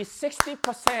 the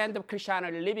 60% of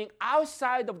Christianity living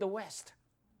outside of the West.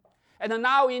 And then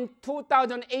now in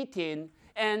 2018,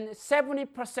 and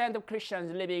 70% of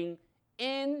Christians living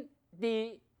in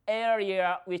the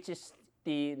area which is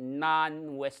the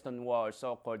non-Western world,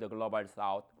 so-called the global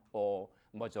South or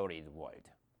majority world.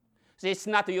 So it's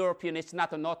not European, it's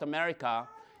not North America,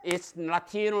 it's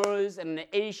Latinos and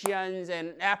Asians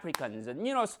and Africans. And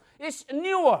it's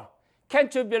newer.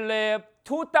 Can't you believe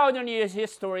 2,000 years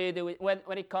history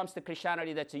when it comes to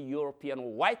Christianity, that's a European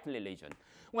white religion.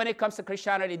 When it comes to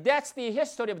Christianity, that's the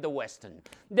history of the Western.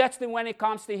 When it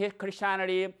comes to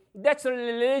Christianity, that's the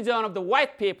religion of the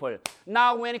white people.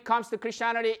 Now, when it comes to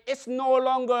Christianity, it's no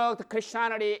longer the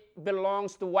Christianity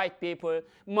belongs to white people.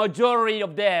 Majority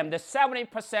of them, the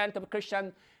 70% of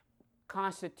Christian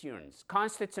constituents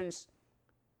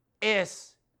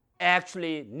is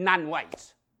actually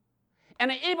non-white.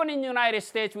 And even in the United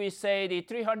States, we say the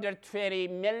 320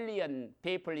 million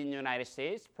people in the United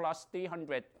States plus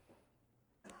 300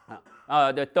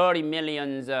 the 30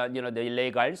 millions, the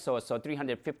illegals, so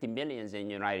 350 millions in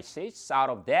the United States. Out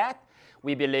of that,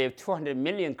 we believe 200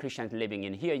 million Christians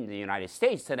living here in the United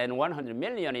States, and then 100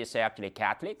 million is actually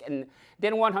Catholic, and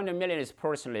then 100 million is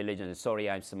personal religion. Sorry,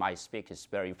 my speak is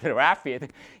very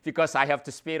rapid because I have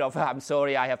to speed up. I'm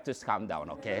sorry, I have to calm down,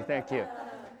 okay? Thank you.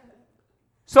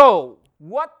 So,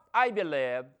 what I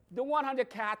believe, the 100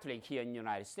 Catholic here in the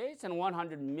United States and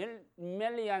 100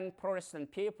 million Protestant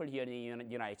people here in the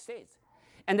United States.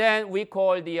 And then we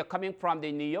call coming from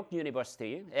the New York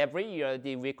University, every year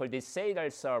we call the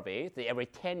SADAL survey. Every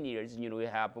 10 years, we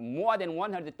have more than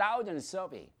 100,000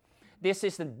 survey. This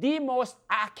is the most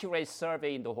accurate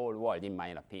survey in the whole world, in my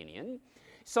opinion.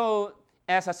 So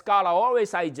as a scholar,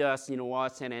 always I just,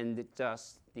 watch and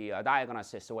just the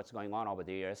diagnosis of what's going on over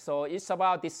there. So it's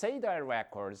about the SADAL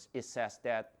records. It says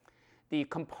that the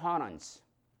components,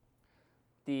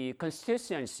 the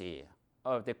constituency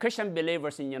of the Christian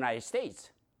believers in the United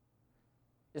States,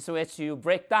 so as you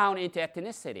break down into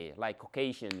ethnicity, like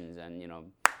Caucasians and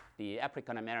the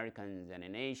African Americans and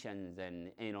the Asians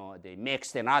and the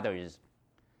mixed and others,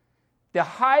 the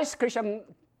highest Christian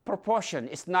proportion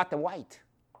is not the white.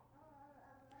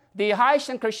 The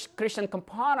highest Christian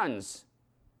components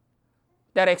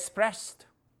that are expressed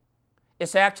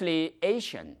is actually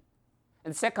Asian,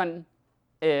 and second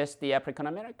is the African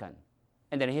American,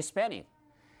 and then Hispanic,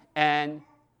 and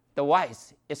the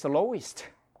white is the lowest.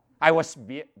 I was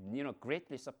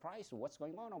greatly surprised with what's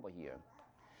going on over here,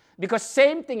 because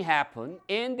same thing happened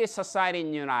in the society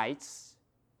in the United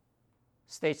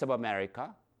States of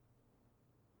America.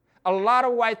 A lot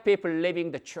of white people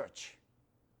leaving the church.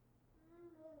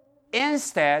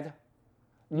 Instead,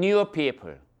 new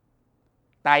people,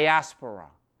 diaspora,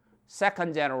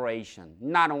 second generation,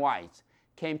 non-whites,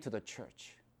 came to the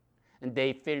church, and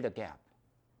they filled the gap.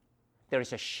 There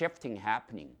is a shifting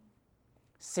happening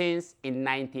since in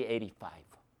 1985.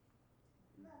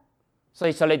 So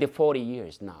it's already 40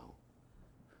 years now.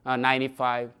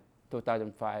 95,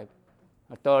 2005,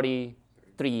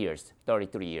 33 years,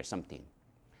 something.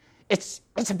 It's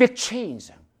a big change.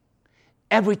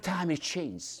 Every time it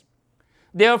changes.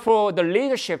 Therefore, the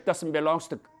leadership doesn't belong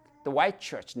to the white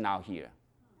church now here.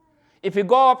 If you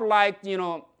go up like,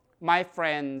 my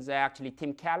friends, actually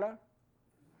Tim Keller,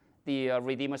 the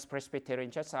Redeemer's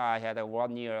Presbyterian Church, I had a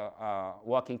 1 year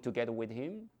working together with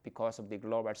him because of the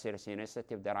Global Citizen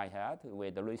Initiative that I had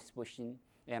with Louis Bushin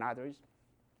and others.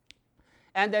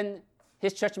 And then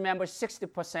his church members,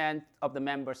 60% of the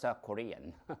members are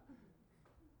Korean.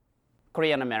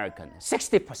 Korean American,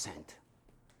 60%.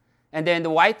 And then the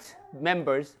white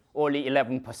members, only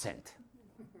 11%.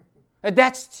 And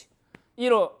that's,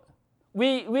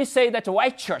 we say that's a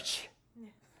white church.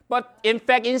 But in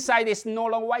fact, inside it's no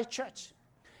longer white church.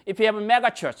 If you have a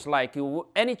mega church, like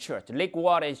any church,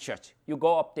 Lakewater Church, you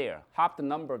go up there, half the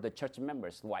number of the church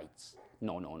members, whites.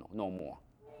 No more.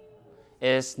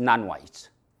 It's non-whites.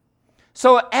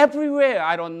 So everywhere,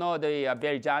 I don't know the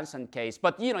Bill Johnson case,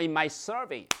 but in my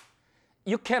survey,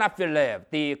 you cannot believe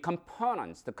the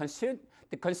components, the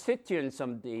constituents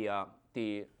of the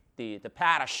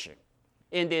parish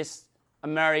in these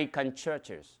American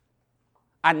churches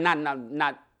are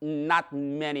not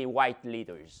many white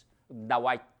leaders, the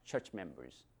white church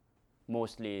members,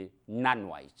 mostly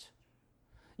non-white.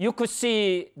 You could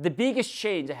see the biggest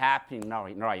change happening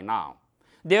right now.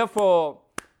 Therefore,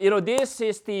 this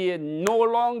is no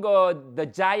longer the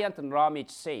giant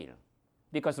rummage sale,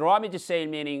 because rummage sale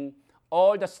meaning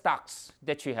all the stocks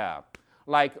that you have,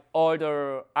 like all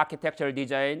the architectural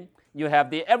design, you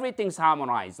have everything's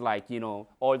harmonized, like,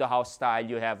 all the house style,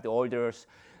 you have the older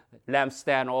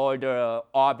lampstand, all the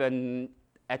oven,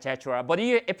 etc. But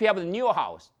if you have a new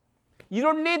house, you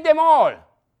don't need them all.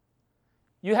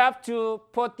 You have to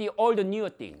put all the new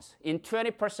things. In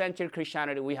 21st century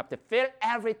Christianity, we have to fill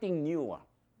everything newer.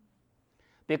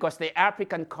 Because the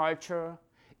African culture,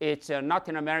 it's a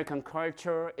Latin American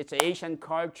culture, it's Asian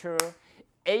culture,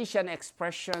 Asian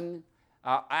expression,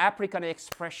 African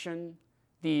expression,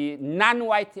 the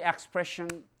non-white expression.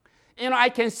 I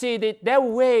can see that their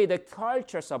way, the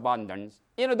culture's abundance,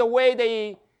 the way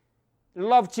they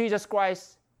love Jesus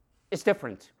Christ is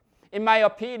different. In my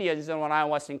opinion, when I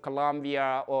was in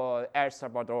Colombia or El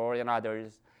Salvador and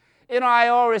others, I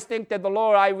always think that the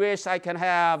Lord, I wish I can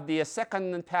have the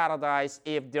second paradise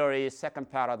if there is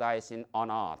second paradise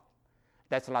on earth.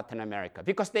 That's Latin America.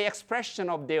 Because the expression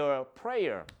of their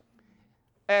prayer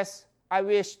is, I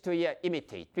wish to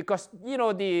imitate. Because,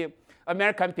 the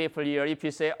American people here, if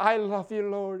you say, I love you,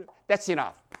 Lord, that's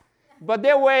enough. But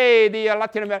their way, the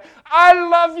Latin American, I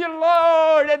love you,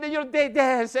 Lord, and then they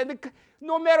dance, and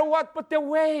no matter what, but the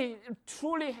way,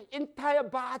 truly entire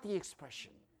body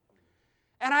expression.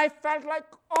 And I felt like,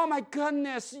 oh my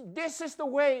goodness, this is the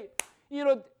way,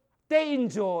 they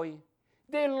enjoy,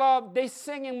 they love, they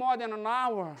singing more than an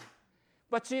hour.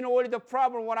 But only the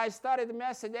problem, when I started the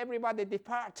message, everybody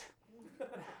depart.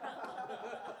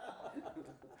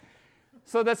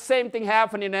 So the same thing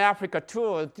happened in Africa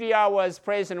too. 3 hours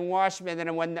praise and worship, and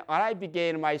then when I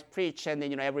began my preach, and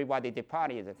then everybody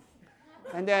departed.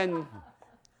 And then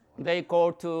they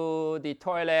go to the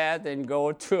toilet and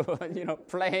go to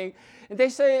playing. And they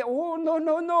say, oh,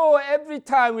 no, every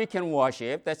time we can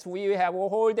worship. We have a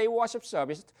whole day worship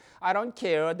service. I don't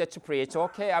care that you preach.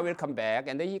 Okay, I will come back.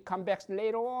 And then he come back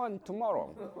later on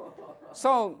tomorrow.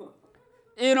 So,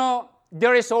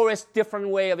 there is always different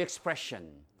way of expression.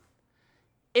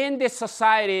 In this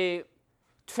society,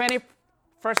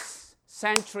 21st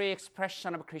century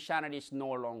expression of Christianity is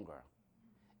no longer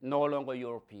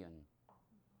European,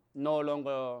 no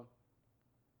longer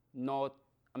North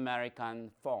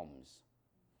American forms,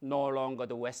 no longer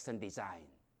the Western design.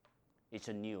 It's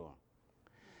a new.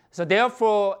 So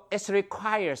therefore, it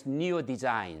requires new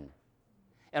design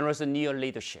and also new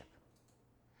leadership.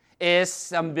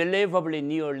 It's unbelievably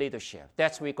new leadership.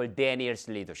 That's what we call Daniel's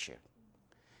leadership.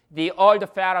 The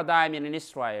old paradigm in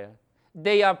Israel,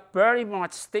 they are very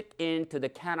much stick into the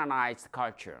Canaanite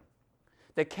culture.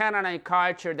 The Canaanite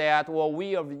culture that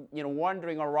we are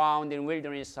wandering around in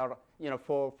wilderness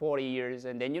for 40 years,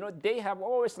 and then they have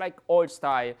always like old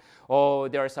style. Oh,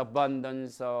 there's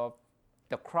abundance of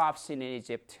the crops in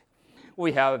Egypt.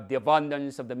 We have the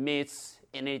abundance of the meats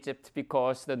in Egypt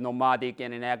because the nomadic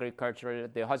and in agriculture,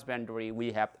 the husbandry,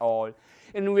 we have all.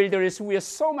 In wilderness, we are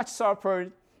so much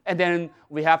suffered. And then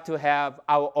we have to have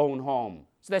our own home.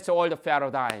 So that's all the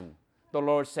paradigm. The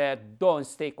Lord said, don't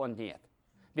stick on it.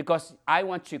 Because I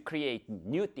want to create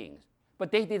new things.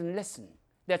 But they didn't listen.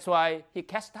 That's why he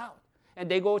cast out. And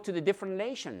they go to the different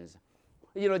nations.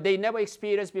 They never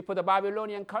experienced before the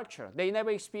Babylonian culture. They never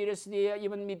experienced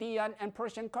even Median and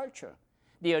Persian culture.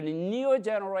 the new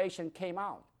generation came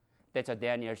out. That's a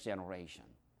Daniel's generation.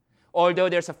 Although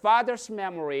there's a father's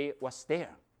memory was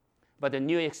there, but a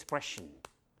new expression,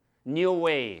 new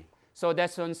way. So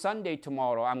that's on Sunday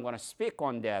tomorrow. I'm going to speak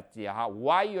on that,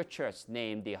 why your church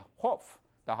named the Hope,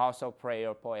 the house of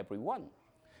prayer for everyone.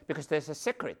 Because there's a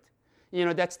secret.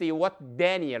 That's what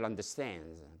Daniel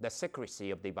understands, the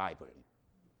secrecy of the Bible.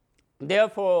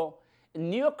 Therefore,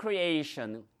 new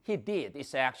creation he did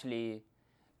is actually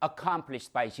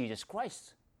accomplished by Jesus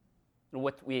Christ.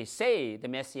 What we say, the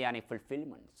messianic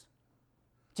fulfillments.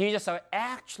 Jesus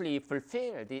actually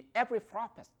fulfilled every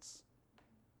prophet.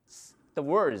 The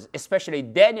words, especially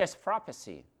Daniel's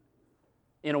prophecy,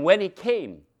 when he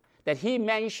came, that he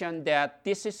mentioned that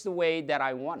this is the way that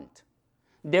I want.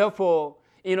 Therefore,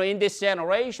 in this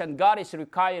generation, God is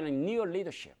requiring new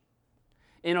leadership.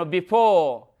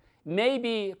 Before,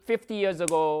 maybe 50 years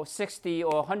ago, 60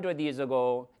 or 100 years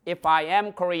ago, if I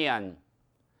am Korean,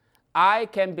 I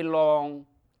can belong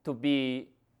to be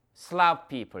Slav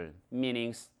people,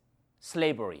 meaning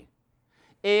slavery.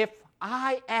 If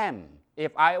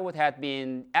I would have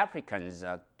been Africans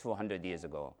 200 years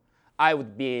ago, I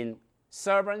would be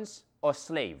servants or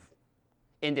slave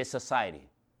in this society.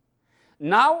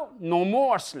 Now, no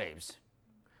more slaves.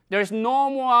 There's no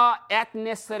more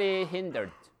ethnicity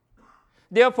hindered.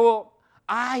 Therefore,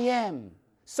 I am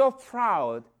so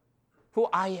proud who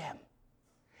I am.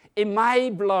 In my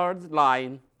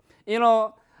bloodline,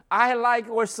 I like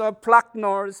also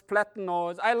platinum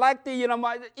nose. I like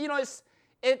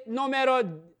no matter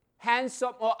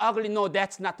handsome or ugly, no,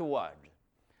 that's not the word.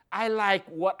 I like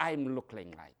what I'm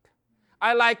looking like.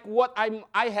 I like what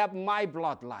I have my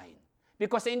bloodline.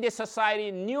 Because in this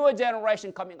society, newer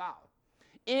generation coming out.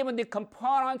 Even the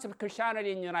components of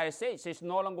Christianity in the United States is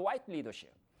no longer white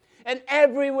leadership. And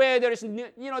everywhere there is,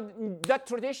 that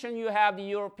tradition you have, the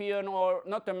European or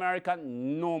North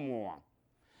American, no more.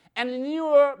 And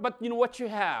newer, but what you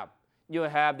have? You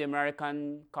have the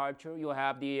American culture. You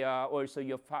have the also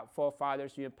your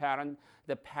forefathers, your parents,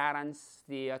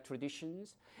 the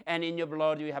traditions. And in your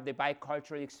blood, you have the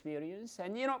bicultural experience.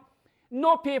 And,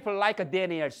 no people like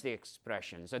Daniel's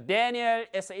expression. So Daniel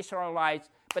is an Israelite,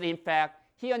 but in fact,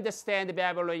 he understands the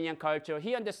Babylonian culture.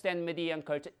 He understands Median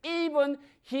culture. Even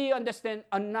he understands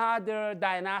another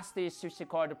dynasty, which is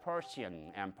called the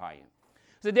Persian Empire.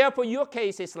 So therefore, your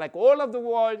case is like all of the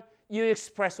world, you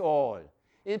express all.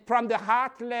 From the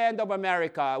heartland of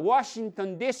America,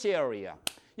 Washington, this area,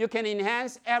 you can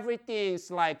enhance everything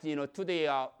like, to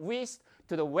the east,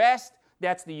 to the west,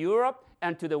 that's the Europe,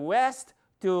 and to the west,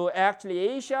 to actually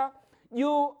Asia.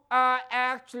 You are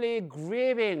actually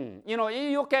grieving.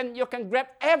 You can grab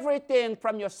everything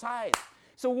from your side.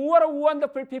 So what a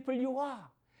wonderful people you are.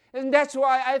 And that's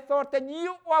why I thought that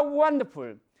you are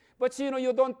wonderful. But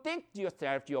you don't think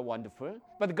yourself you're wonderful.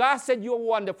 But God said you're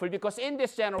wonderful because in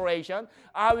this generation,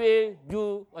 I will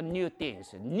do new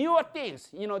things. Newer things,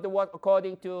 the word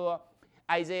according to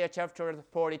Isaiah chapter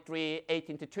 43,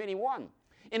 18 to 21.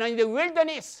 In the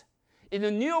wilderness, in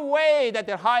a new way that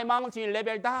the high mountain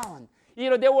level down.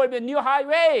 There will be a new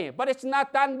highway, but it's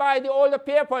not done by the older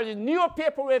people. The new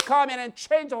people will come in and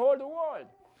change the whole world.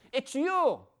 It's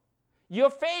you, your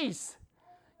face,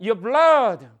 your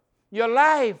blood, your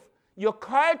life, your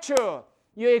culture,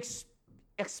 your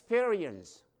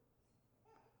experience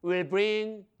will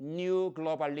bring new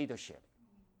global leadership.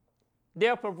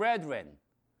 Therefore, brethren,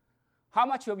 how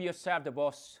much of yourself the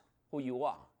boss who you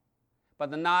are?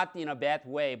 But not in a bad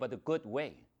way, but a good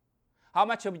way. How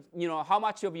much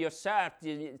of yourself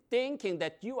thinking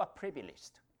that you are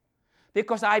privileged?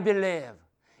 Because I believe,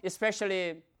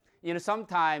 especially,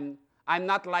 sometimes I'm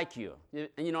not like you.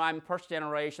 I'm first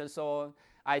generation, so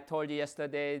I told you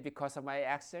yesterday because of my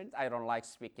accent, I don't like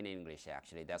speaking English,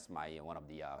 actually. That's one of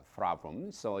the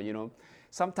problems. So,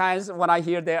 sometimes when I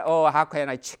hear that, how can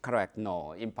I correct?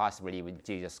 No, impossibly when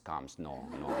Jesus comes. No.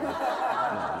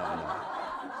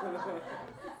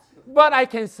 But I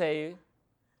can say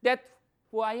that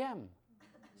who I am.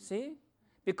 See?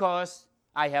 Because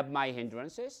I have my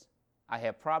hindrances. I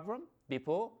have problem.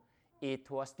 Before, it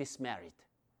was dismarried.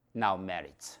 Now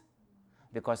married.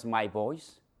 Because my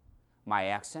voice, my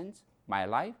accent, my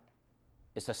life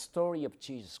is a story of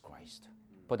Jesus Christ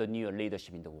for the new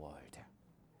leadership in the world.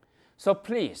 So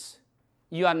please,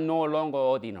 you are no longer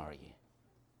ordinary.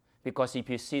 Because if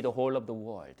you see the whole of the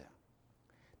world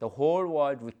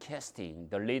requesting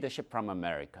the leadership from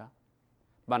America,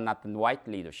 but not the white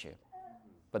leadership,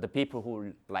 but the people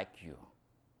who like you.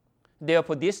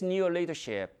 Therefore, this new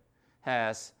leadership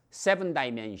has 7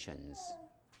 dimensions.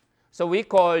 So we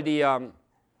call the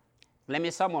let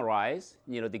me summarize.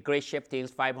 The great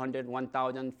shiftings, 500,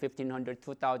 1,000, 1,500,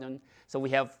 2,000. So we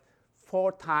have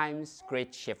 4 times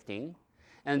great shifting.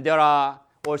 And there are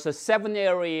also 7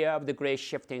 areas of the great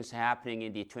shiftings happening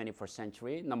in the 21st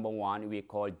century. Number 1, we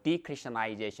call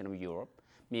de-Christianization of Europe,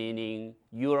 meaning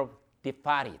Europe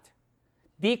departed.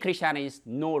 De-Christianity is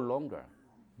no longer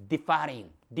departing,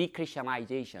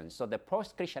 de-Christianization. So the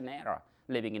post-Christian era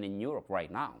living in Europe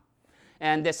right now.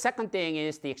 And the second thing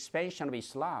is the expansion of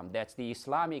Islam. That's the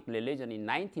Islamic religion in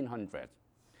 1900.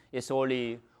 It's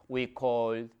only, we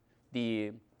call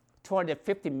the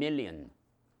 250 million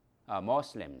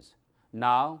Muslims.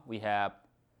 Now we have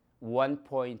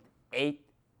 1.8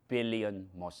 billion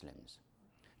Muslims.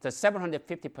 So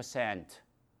 750%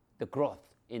 the growth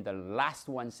in the last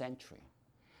 1 century.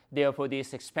 Therefore,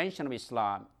 this expansion of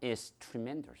Islam is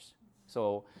tremendous.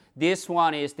 So this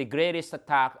one is the greatest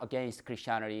attack against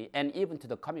Christianity and even to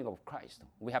the coming of Christ.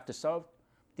 We have to solve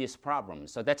this problem.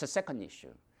 So that's the second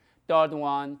issue. Third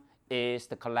one is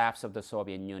the collapse of the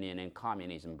Soviet Union and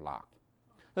communism bloc.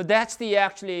 So that's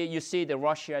actually, you see the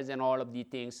Russias and all of these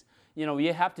things.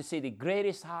 You have to see the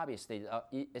greatest harvest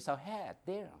is ahead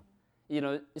there.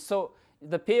 So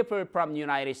the people from the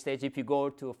United States, if you go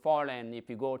to Poland, if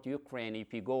you go to Ukraine,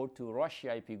 if you go to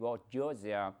Russia, if you go to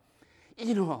Georgia,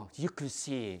 you could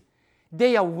see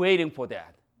they are waiting for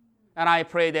that. And I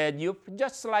pray that you,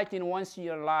 just like once in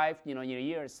your life, your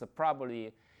year is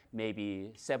probably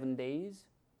maybe 7 days,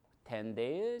 10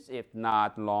 days, if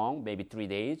not long, maybe 3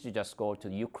 days, you just go to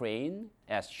Ukraine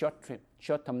as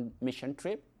short-term mission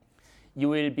trip. You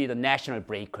will be the national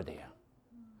breaker there.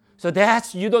 So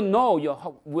that's, you don't know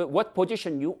what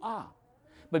position you are.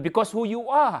 But because who you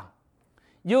are,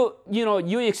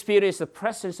 you experience the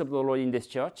presence of the Lord in this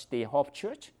church, the Hope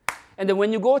Church. And then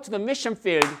when you go to the mission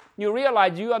field, you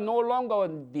realize you are no longer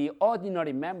the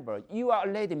ordinary member. You are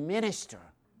already minister.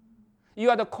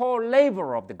 You are the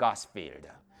co-laborer of the gospel field.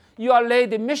 You are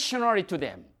already missionary to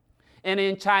them. And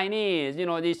in Chinese,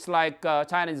 it's like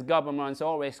Chinese governments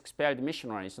always expelled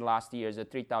missionaries. Last year, the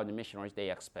 3,000 missionaries they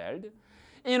expelled.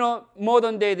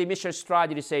 Modern day, the mission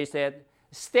strategy says that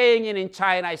staying in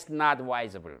China is not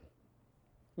advisable.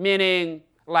 Meaning,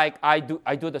 like I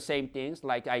do the same things.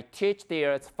 Like I teach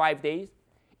there 5 days.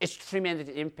 It's tremendous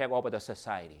impact over the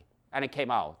society. And it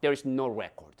came out. There is no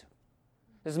record.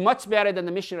 It's much better than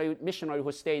the missionary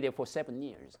who stayed there for 7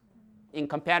 years in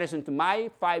comparison to my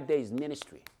 5 days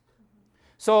ministry.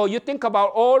 So you think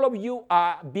about all of you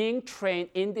are being trained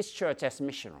in this church as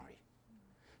missionary.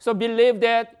 So believe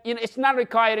that it's not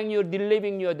requiring you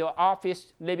leaving the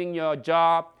office, leaving your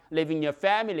job, leaving your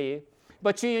family,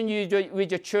 but you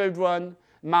with your children,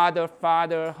 mother,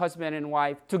 father, husband, and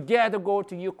wife, together go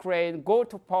to Ukraine, go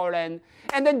to Poland,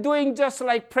 and then doing just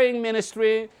like praying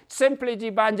ministry, simply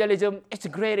evangelism. It's the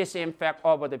greatest impact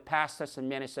over the pastors and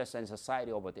ministers and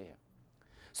society over there.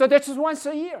 So that's just once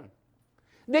a year.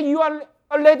 Then you are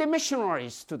already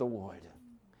missionaries to the world.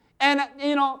 And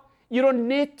you don't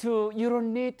need to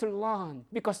learn,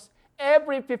 because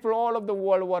every people all over the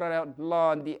world want to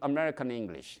learn the American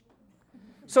English.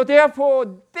 So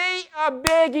therefore, they are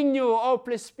begging you, oh,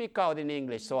 please speak out in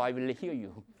English so I will hear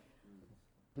you.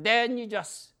 Then you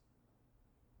just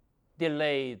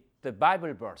delay the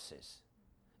Bible verses.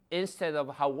 Instead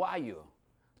of how are you,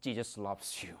 Jesus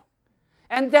loves you.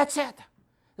 And that's it.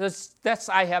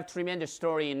 I have tremendous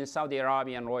story in the Saudi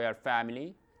Arabian royal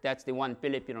family. That's the one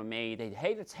Filipino maid. They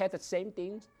had the same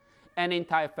things. And the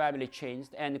entire family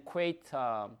changed. And Kuwait,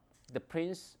 the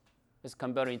prince is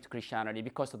converted into Christianity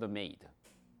because of the maid.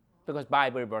 Because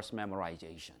Bible verse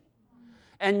memorization.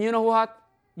 And you know what?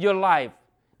 Your life,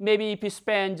 maybe if you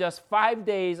spend just 5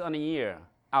 days on a year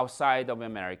outside of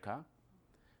America,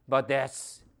 but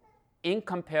that's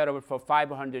incomparable for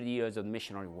 500 years of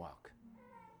missionary work.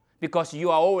 Because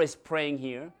you are always praying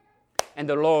here, and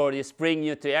the Lord is bringing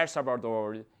you to El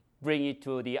Salvador, bring you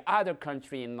to the other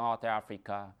country in North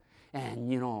Africa,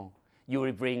 and you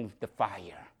will bring the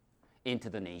fire into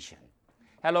the nation.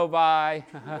 Hello, bye.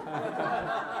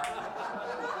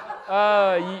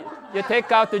 You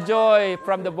take out the joy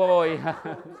from the boy.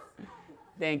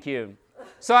 Thank you.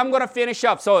 So I'm going to finish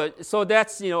up. So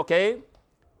that's, okay,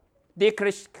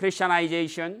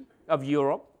 de-Christianization of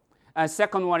Europe. And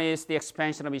second one is the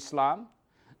expansion of Islam,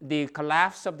 the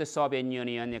collapse of the Soviet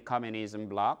Union, the communism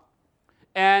bloc.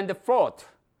 And the fourth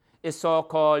is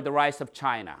so-called the rise of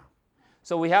China.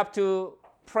 So we have to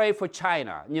pray for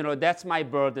China. That's my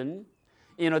burden.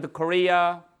 The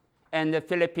Korea and the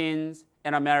Philippines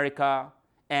and America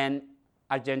and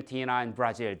Argentina and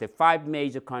Brazil, the 5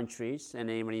 major countries, and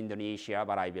even Indonesia,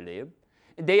 but I believe.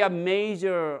 They are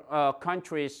major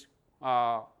countries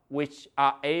which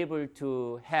are able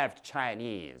to help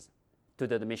Chinese to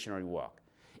do the missionary work.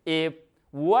 If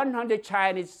 100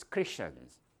 Chinese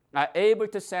Christians are able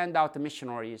to send out the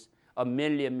missionaries, 1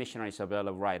 million missionaries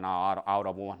available right now out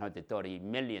of 130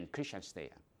 million Christians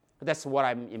there. That's what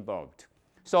I'm involved.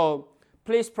 So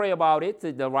please pray about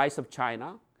it, the rise of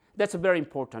China. That's very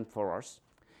important for us.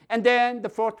 And then the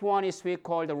fourth one is we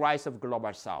call the rise of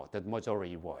Global South, the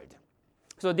majority world.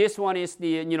 So this one is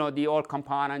the all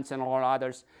components and all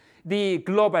others. The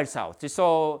Global South.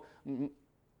 So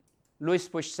Louis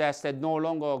Bush says that no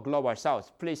longer Global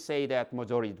South. Please say that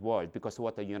majority world because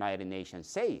what the United Nations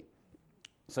say.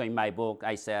 So in my book,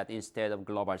 I said instead of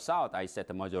Global South, I said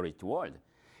the majority world.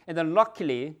 And then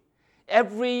luckily,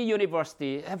 every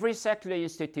university, every secular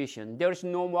institution, there's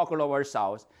no more Global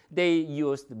South. They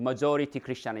used majority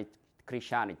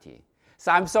Christianity.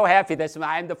 So I'm so happy. That's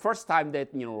why I'm the first time that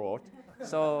wrote.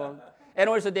 So, and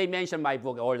also they mention my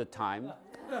book all the time.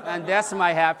 And that's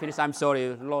my happiness. I'm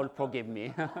sorry, Lord, forgive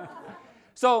me.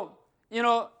 So,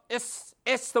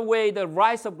 it's the way, the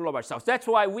rise of Global South. That's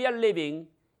why we are living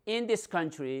in this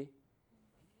country,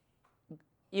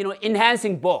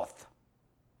 enhancing both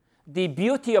the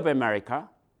beauty of America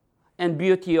and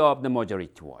beauty of the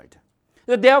majority world.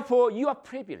 So therefore, you are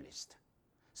privileged.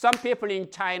 Some people in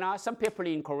China, some people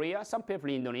in Korea, some people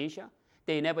in Indonesia,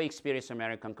 they never experienced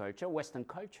American culture, Western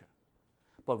culture.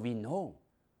 But we know.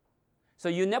 So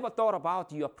you never thought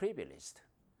about you are privileged.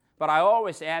 But I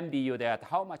always envy you that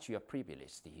how much you are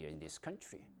privileged here in this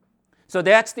country. So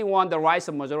that's the one, the rise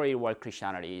of majority world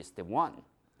Christianity is the one.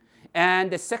 And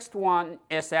the sixth one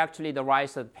is actually the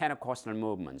rise of Pentecostal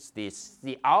movements,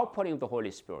 the outpouring of the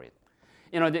Holy Spirit.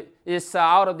 It's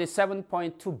out of the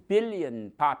 7.2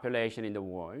 billion population in the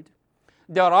world.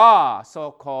 There are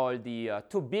so-called the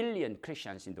 2 billion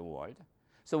Christians in the world.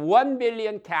 So 1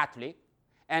 billion Catholic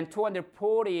and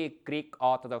 240 Greek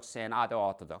Orthodox and other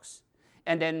Orthodox.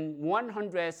 And then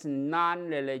 100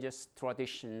 non-religious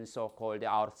traditions so-called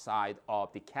outside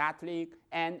of the Catholic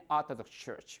and Orthodox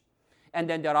Church. And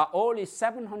then there are only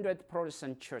 700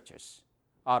 Protestant churches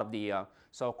out of the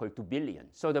so-called 2 billion.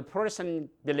 So the Protestant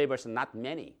believers are not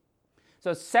many.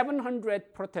 So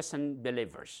 700 Protestant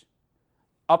believers.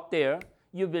 Up there,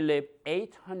 you believe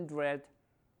 800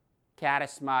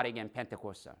 charismatic and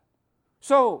Pentecostal.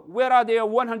 So where are there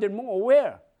 100 more?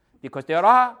 Where? Because there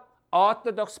are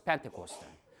Orthodox Pentecostal.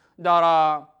 There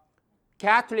are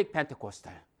Catholic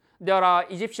Pentecostal. There are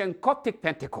Egyptian Coptic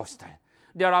Pentecostal.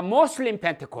 There are Muslim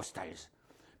Pentecostals.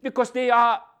 Because they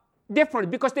are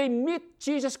different, because they meet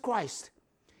Jesus Christ.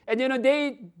 And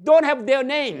they don't have their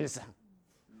names.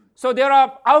 So they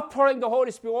are outpouring the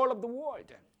Holy Spirit all over the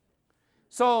world.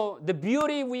 So the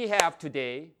beauty we have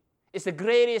today is the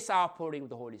greatest outpouring of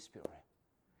the Holy Spirit.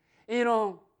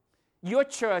 Your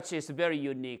church is very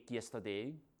unique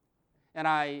yesterday. And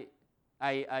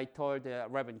I told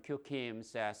Reverend Q. Kim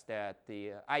says that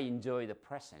I enjoy the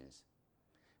presence.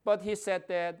 But he said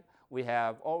that we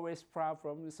have always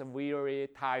problems, weary,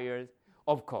 tired.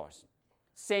 Of course,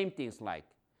 same things like,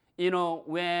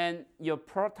 when your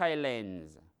fertile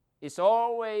lands is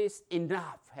always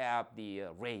enough have the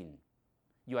rain,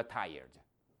 you are tired.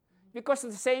 Because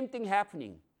the same thing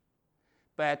happening.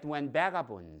 But when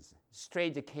vagabonds,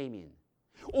 strangers came in,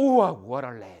 oh, what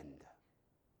a land.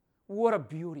 What a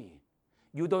beauty.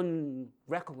 You don't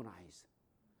recognize,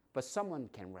 but someone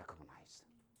can recognize.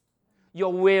 You're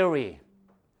weary.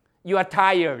 You are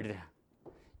tired.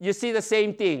 You see the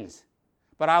same things.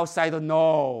 But outside,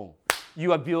 no,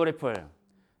 you are beautiful.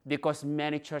 Because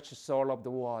many churches all over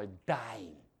the world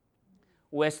dying.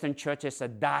 Western churches are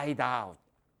died out.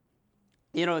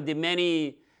 The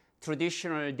many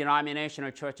traditional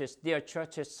denominational churches, their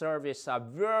churches service are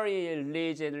very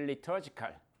religious and liturgical.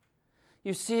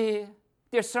 You see,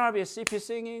 their service, if you're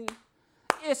singing,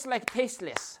 it's like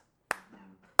tasteless.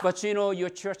 But your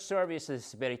church service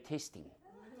is very tasting.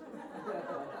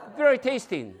 Very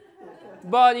tasting.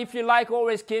 But if you like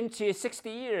always kimchi, 60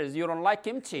 years, you don't like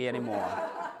kimchi anymore.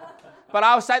 But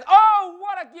outside, oh,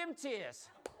 what a kimchi is.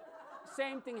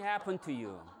 Same thing happened to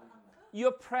you.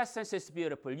 Your presence is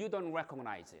beautiful. You don't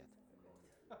recognize it.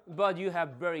 But you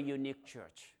have very unique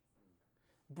church.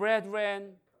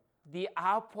 Brethren, the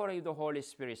outpouring of the Holy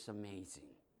Spirit is amazing.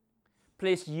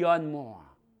 Please yearn more.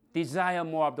 Desire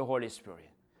more of the Holy Spirit.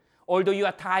 Although you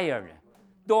are tired,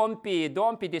 don't be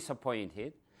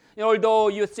disappointed. Although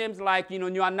you seem like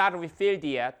you are not refilled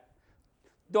yet,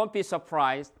 don't be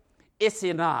surprised. It's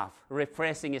enough.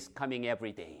 Refreshing is coming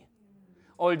every day.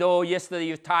 Although yesterday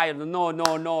you're tired,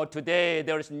 no, today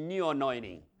there is new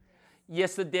anointing.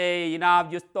 Yesterday, you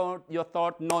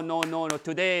thought, no,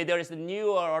 today there is a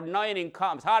new anointing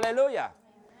comes. Hallelujah.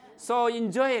 So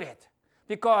enjoy it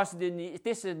because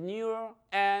this is a new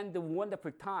and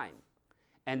wonderful time.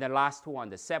 And the last one,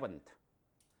 the seventh,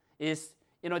 is,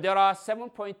 there are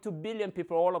 7.2 billion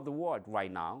people all over the world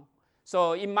right now.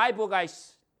 So in my book, I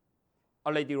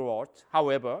already wrote,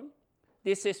 however,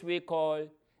 this is we call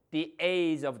the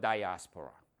age of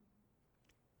diaspora.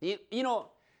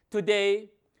 Today,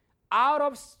 out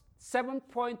of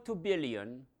 7.2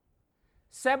 billion,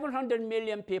 700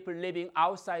 million people living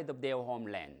outside of their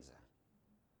homelands.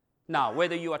 Now,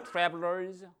 whether you are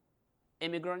travelers,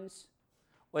 immigrants,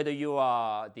 whether you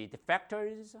are the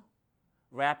defectors,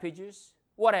 refugees,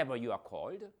 whatever you are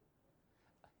called,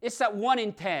 it's 1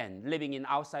 in 10 living in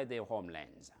outside their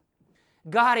homelands.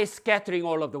 God is scattering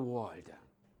all over the world.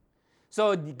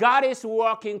 So God is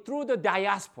working through the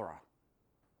diaspora.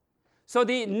 So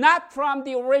not from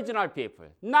the original people,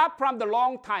 not from the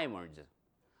long-timers,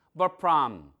 but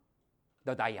from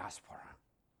the diaspora.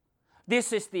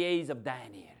 This is the age of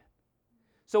Daniel.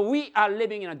 So we are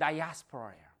living in a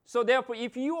diaspora. So therefore,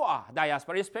 if you are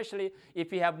diaspora, especially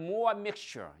if you have more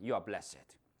mixture, you are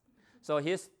blessed. So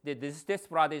this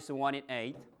brother is 1 in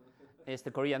 8. It's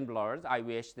the Korean blood. I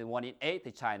wish the 1 in 8,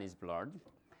 the Chinese blood.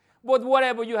 But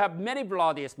whatever you have, many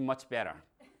blood is much better.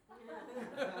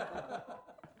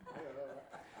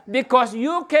 Because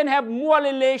you can have more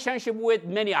relationship with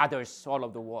many others all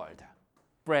over the world,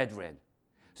 brethren.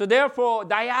 So therefore,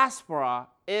 diaspora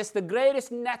is the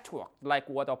greatest network, like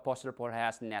what Apostle Paul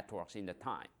has networks in the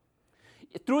time.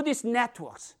 Through these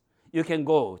networks, you can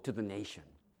go to the nation.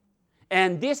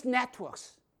 And these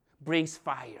networks brings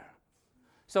fire.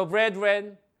 So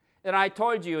brethren, and I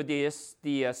told you this,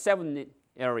 the 7th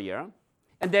area,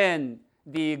 and then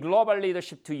the global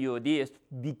leadership to you, this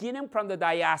beginning from the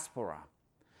diaspora.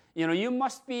 You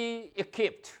must be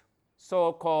equipped,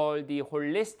 so-called the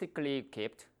holistically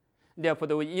equipped. Therefore,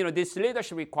 this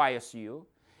leadership requires you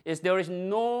is there is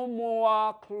no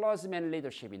more closeman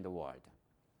leadership in the world.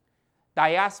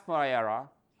 Diaspora era,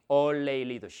 all lay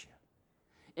leadership.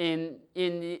 In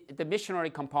the missionary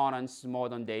components,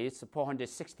 modern days,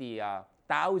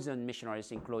 460,000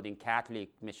 missionaries, including Catholic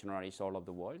missionaries all over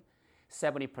the world,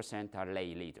 70% are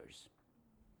lay leaders.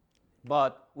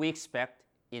 But we expect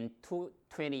in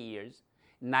 20 years,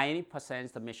 90%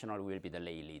 of the missionaries will be the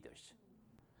lay leaders.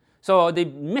 So the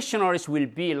missionaries will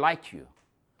be like you.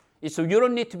 So you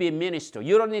don't need to be a minister.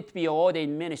 You don't need to be an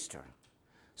ordained minister.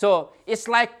 So it's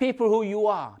like people who you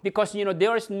are, because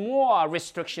there is more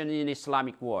restriction in the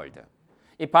Islamic world.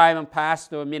 If I'm a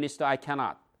pastor or minister, I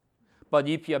cannot. But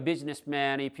if you're a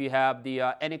businessman, if you have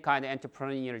any kind of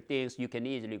entrepreneurial things, you can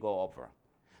easily go over.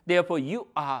 Therefore, you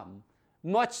are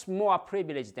much more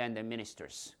privileged than the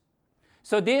ministers.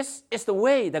 So this is the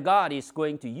way that God is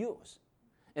going to use.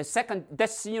 And second,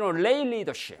 that's, lay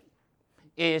leadership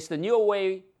is the new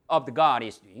way of the God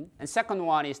is doing. And second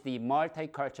one is the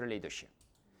multicultural leadership.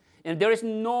 And there is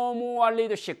no more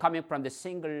leadership coming from the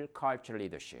single culture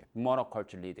leadership,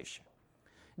 monocultural leadership.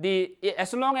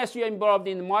 As long as you're involved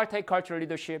in multicultural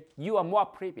leadership, you are more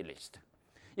privileged.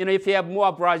 If you have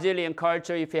more Brazilian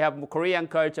culture, if you have Korean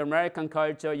culture, American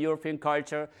culture, European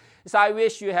culture, so I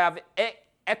wish you have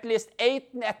at least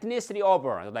 8 ethnicity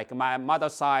over. Like my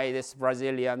mother's side is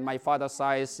Brazilian, my father's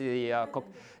side is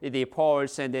the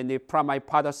Poles, and then from my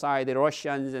father's side, the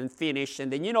Russians and Finnish,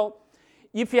 and then,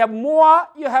 if you have more,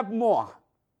 you have more.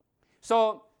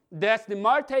 So that's the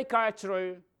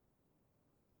multicultural,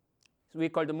 we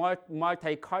call the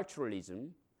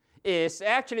multiculturalism, is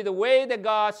actually the way that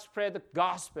God spread the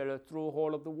gospel through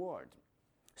whole of the world.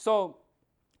 So,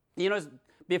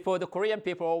 before the Korean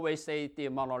people always say the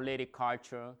monolithic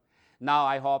culture. Now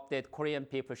I hope that Korean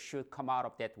people should come out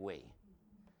of that way.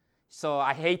 So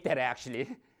I hate that actually,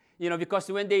 because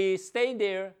when they stay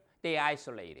there, they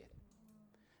isolate it.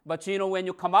 But when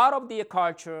you come out of the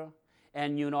culture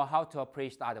and you know how to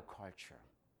appraise the other culture,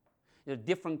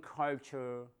 different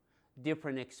culture,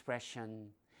 different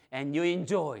expression, and you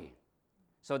enjoy.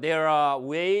 So there are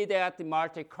ways that the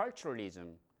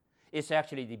multiculturalism is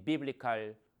actually the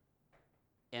biblical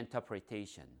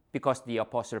interpretation, because the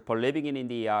Apostle Paul living in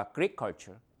the Greek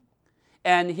culture,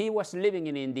 and he was living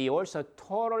in the also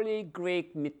totally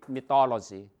Greek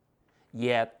mythology,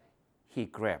 yet he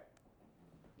grabbed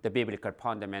the biblical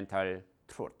fundamental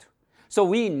truth. So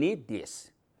we need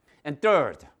this. And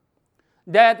third,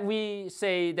 that we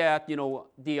say that, a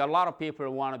lot of people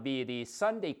want to be the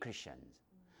Sunday Christians,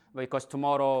 because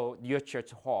tomorrow your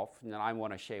church hope, and I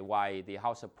want to share why the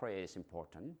house of prayer is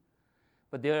important.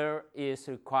 But there is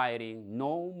requiring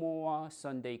no more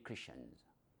Sunday Christians.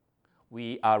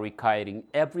 We are requiring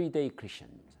everyday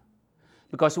Christians,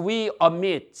 because we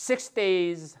omit 6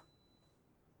 days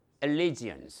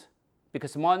allegiance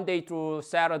Because Monday through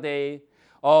Saturday,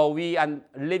 oh, we are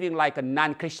living like a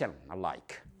non-Christian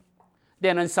alike.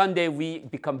 Then on Sunday, we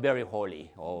become very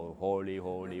holy. Oh, holy,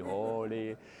 holy,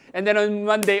 holy. And then on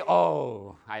Monday,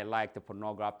 oh, I like the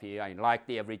pornography. I like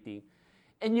the everything.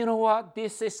 And you know what?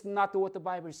 This is not what the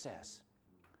Bible says.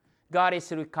 God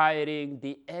is requiring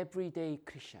the everyday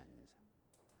Christians.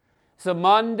 So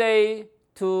Monday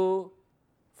to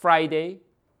Friday,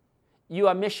 you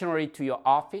are missionary to your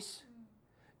office.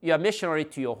 You are missionary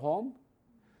to your home.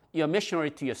 You are missionary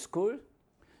to your school.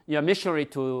 You are missionary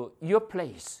to your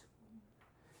place.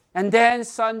 And then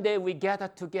Sunday, we gather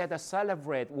together,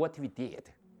 celebrate what we did.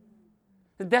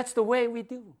 And that's the way we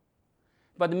do.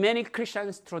 But many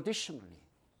Christians traditionally,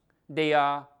 they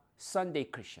are Sunday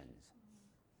Christians.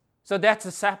 So that's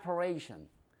a separation.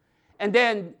 And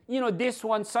then, this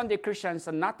one, Sunday Christians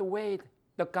are not the way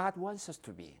that God wants us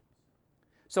to be.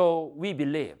 So we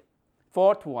believe.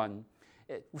 Fourth one,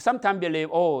 sometimes believe,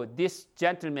 oh, this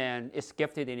gentleman is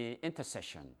gifted in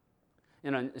intercession.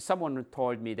 Someone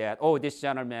told me that, oh, this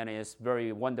gentleman is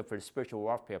very wonderful spiritual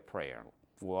warfare prayer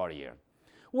warrior.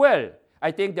 Well,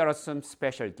 I think there are some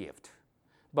special gift,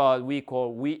 but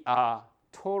we are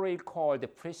totally called the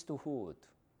priesthood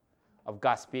of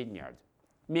God's vineyard,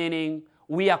 meaning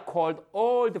we are called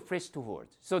all the priesthood.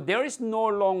 So there is no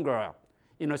longer,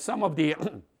 some of the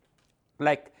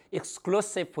like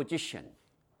exclusive position,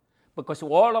 because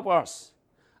all of us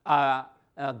are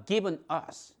given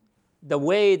us the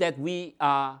way that we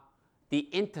are the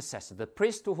intercessor. The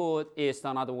priesthood is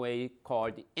another way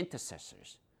called the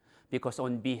intercessors, because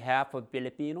on behalf of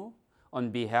Filipino, on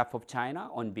behalf of China,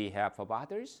 on behalf of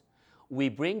others, we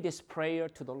bring this prayer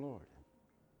to the Lord.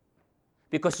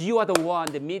 Because you are the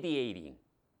one, the mediating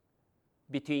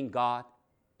between God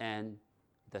and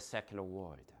the secular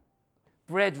world.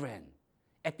 Brethren,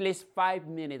 at least 5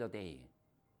 minutes a day,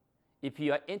 if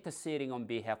you are interceding on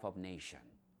behalf of nation,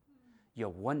 you're a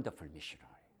wonderful missionary.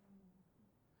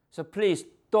 So please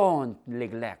don't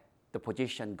neglect the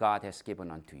position God has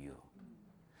given unto you.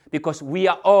 Because we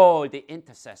are all the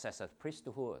intercessors of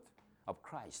priesthood of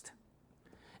Christ.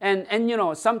 And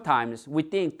sometimes we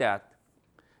think that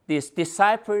this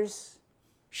discipleship,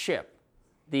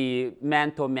 the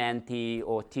mentor-mentee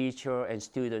or teacher and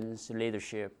students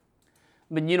leadership,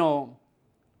 but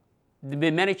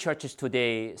the many churches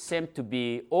today seem to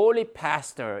be only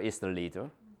pastor is the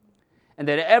leader, and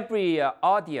that every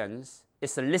audience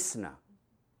is a listener,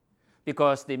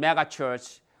 because the mega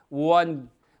church, one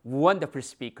wonderful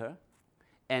speaker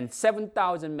and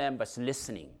 7,000 members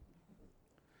listening.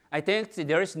 I think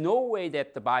there is no way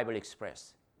that the Bible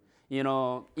expressed.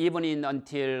 Even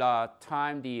until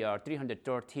time the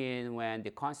 313, when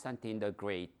the Constantine the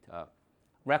Great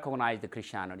recognized the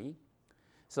Christianity.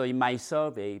 So in my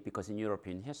survey, because in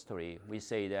European history, we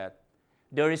say that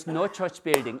there is no church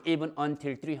building even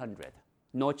until 300.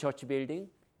 No church building,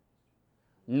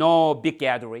 no big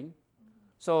gathering.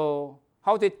 So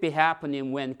how did it be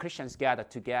happening when Christians gather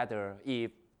together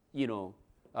if,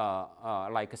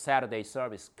 like a Saturday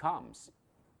service comes?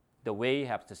 The way you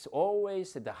have to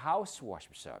always the house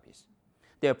worship service.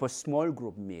 Therefore, small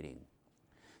group meeting.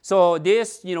 So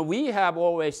this, we have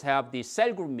always have the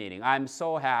cell group meeting. I'm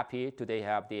so happy today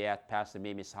have at Pastor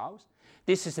Mimi's house.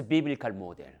 This is a biblical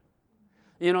model.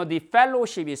 The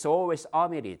fellowship is always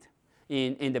omitted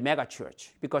in the mega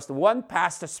church, because the one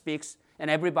pastor speaks and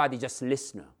everybody just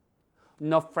listen.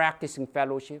 No practicing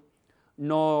fellowship,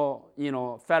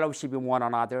 no fellowship with one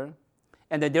another,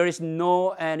 and that there is no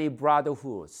any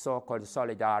brotherhood, so-called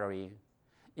solidarity.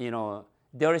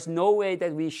 There is no way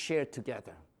that we share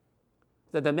together.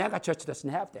 That the mega church doesn't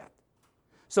have that.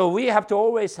 So we have to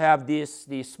always have this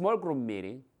small group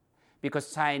meeting,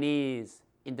 because Chinese,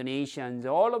 Indonesians,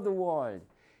 all of the world,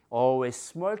 always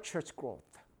small church growth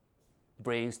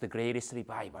brings the greatest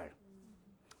revival.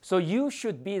 So you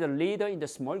should be the leader in the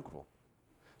small group,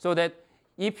 so that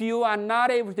if you are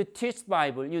not able to teach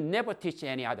Bible, you never teach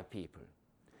any other people.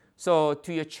 So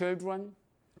to your children,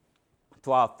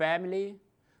 to our family,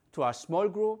 to our small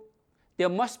group, there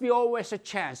must be always a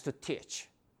chance to teach,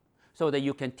 so that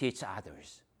you can teach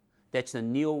others. That's the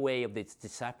new way of the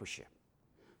discipleship.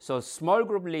 So small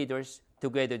group leaders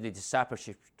together the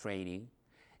discipleship training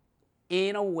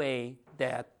in a way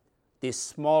that this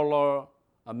smaller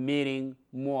meeting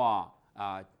more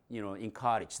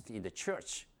encouraged in the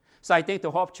church. So I think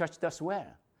the Hope Church does well.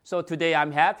 So today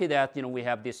I'm happy that we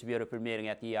have this beautiful meeting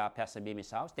at the Pastor Mimi's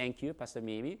house. Thank you, Pastor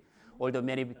Mimi. Although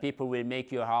many people will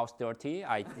make your house dirty,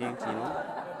 I think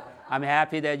I'm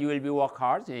happy that you will be work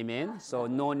hard. Amen. So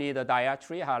no need of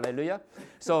dietary. Hallelujah.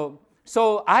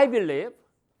 So I believe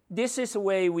this is the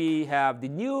way we have the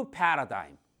new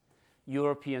paradigm.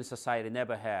 European society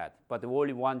never had. But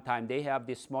only one time they have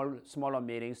these smaller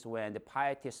meetings when the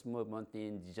Pietist movement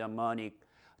in Germanic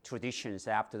traditions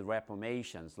after the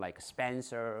Reformations, like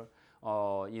Spencer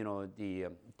or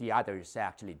the others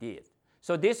actually did.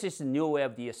 So this is the new way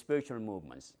of the spiritual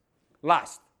movements.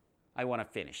 Last, I want to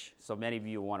finish. So many of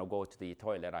you want to go to the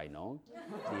toilet, I know.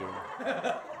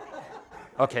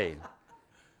 Okay.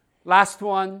 Last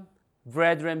one,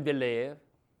 brethren, believe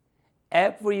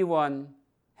everyone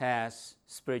has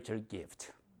spiritual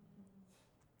gift.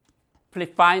 Please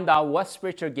find out what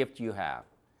spiritual gift you have.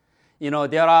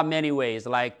 There are many ways,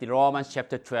 like the Romans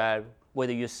chapter 12,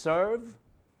 whether you serve,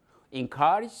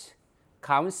 encourage,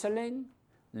 counseling,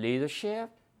 leadership,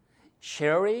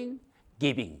 sharing,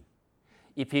 giving.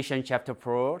 Ephesians chapter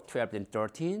 4, 12 and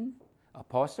 13,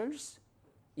 apostles,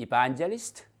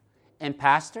 evangelists, and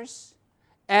pastors,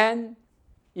 and,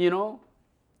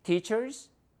 teachers,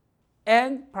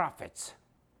 and prophets.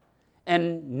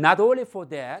 And not only for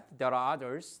that, there are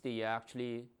others, the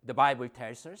Bible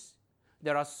tells us.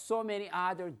 There are so many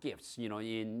other gifts,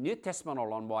 in New Testament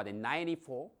alone, more than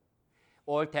 94,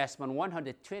 Old Testament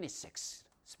 126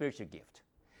 spiritual gifts.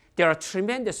 There are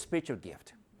tremendous spiritual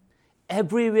gifts.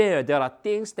 Everywhere there are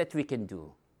things that we can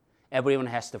do. Everyone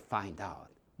has to find out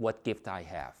what gift I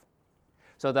have.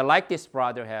 So like this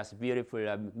brother has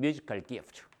beautiful musical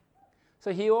gift.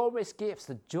 So he always gives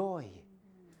the joy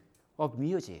of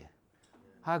music.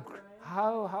 How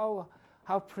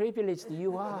privileged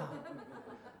you are.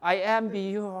 I envy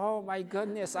you. Oh my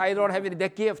goodness, I don't have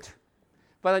that gift.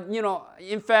 But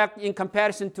in fact, in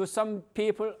comparison to some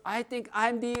people, I think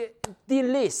I'm the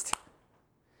least.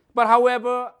 But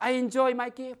however, I enjoy my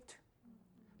gift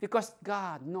because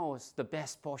God knows the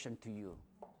best portion to you.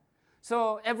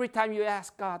 So every time you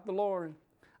ask God, the Lord,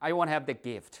 I want to have the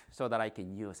gift so that I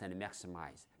can use and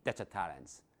maximize. That's a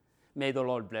talent. May the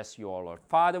Lord bless you all, Lord.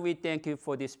 Father, we thank you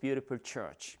for this beautiful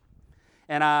church.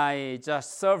 And I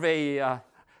just survey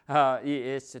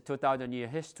its 2,000-year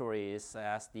history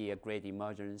as the great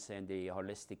emergence and the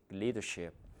holistic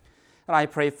leadership. And I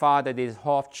pray, Father, this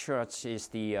Hope Church is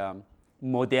the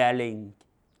modeling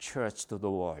church to the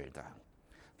world.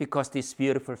 Because this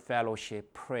beautiful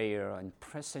fellowship, prayer, and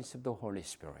presence of the Holy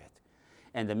Spirit,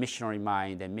 and the missionary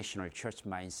mind and missionary church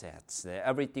mindsets,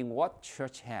 everything what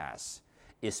church has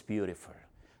is beautiful.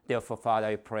 Therefore, Father,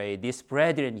 I pray these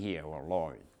brethren here, oh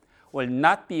Lord, will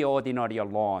not be ordinary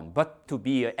alone, but to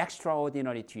be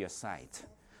extraordinary to your sight,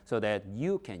 so that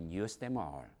you can use them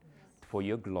all for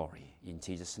your glory. In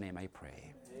Jesus' name I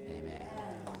pray. Amen.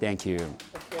 Thank you.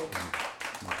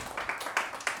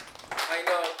 I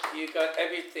know you got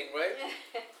everything, right?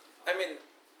 I mean,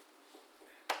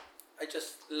 I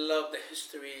just love the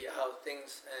history, how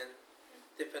things and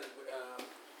different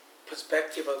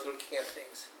perspective of looking at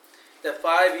things. The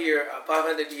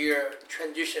 500-year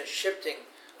transition shifting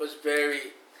was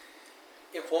very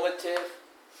informative.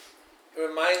 It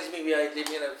reminds me we are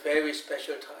living in a very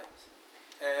special times,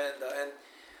 and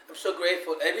I'm so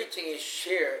grateful. Everything is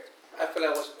shared. I feel I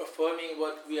was affirming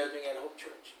what we are doing at Hope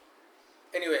Church.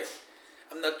 Anyway,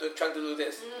 I'm not trying to do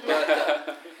this, but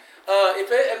if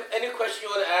any question you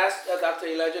want to ask Dr.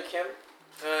 Elijah Kim,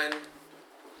 and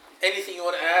anything you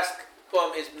want to ask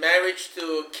from his marriage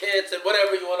to kids and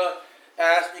whatever you want to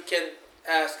ask, you can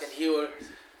ask, and he will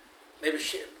maybe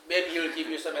he will give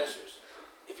you some answers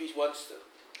if he wants to.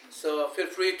 So feel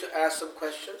free to ask some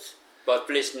questions. But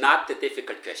please, not the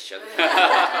difficult question.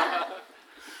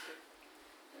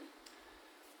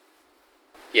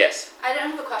 Yes. I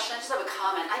don't have a question, I just have a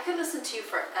comment. I could listen to you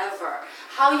forever.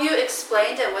 How you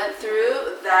explained and went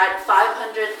through that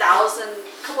 500,000,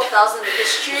 couple thousand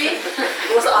history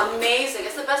was amazing.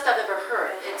 It's the best I've ever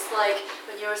heard. It's like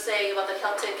when you were saying about the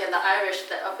Celtic and the Irish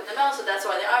that up in the mountains, so that's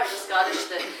why the Irish, the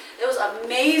Scottish, it was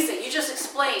amazing. You just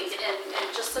explained in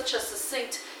just such a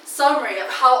succinct summary of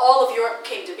how all of Europe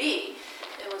came to be.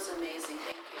 It was amazing.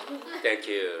 Thank you. Thank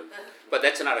you. But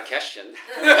that's not a question.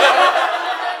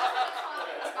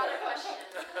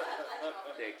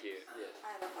 Thank you. Yes. I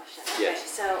have a question. Okay, Yes.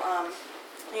 so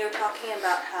you were talking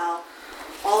about how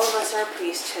all of us are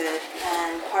priesthood,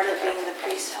 and part of being the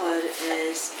priesthood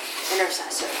is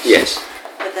intercessors. Yes.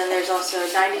 But then there's also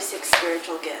 96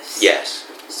 spiritual gifts. Yes.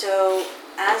 So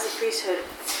as a priesthood,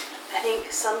 I think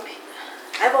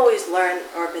I've always learned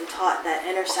or been taught that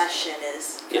intercession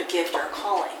is a gift or a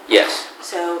calling. Yes.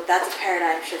 So that's a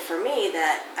paradigm shift for me,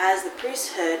 that as the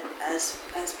priesthood, as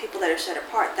people that are set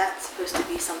apart, that's supposed to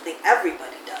be something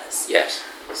everybody does. Yes.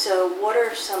 So what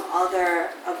are some other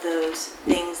of those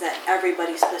things that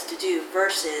everybody's supposed to do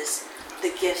versus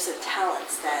the gifts and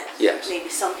talents that maybe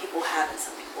some people have and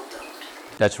some people don't?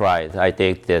 That's right. I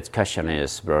think that question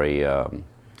is very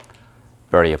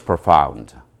very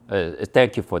profound.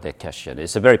 Thank you for that question.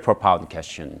 It's a very profound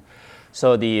question.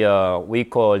 So we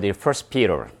call the 1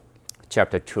 Peter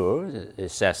chapter 2, it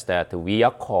says that we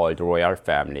are called royal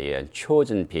family and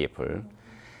chosen people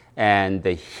and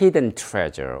the hidden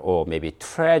treasure or maybe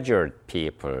treasured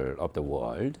people of the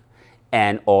world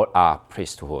and all our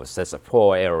priesthoods. That's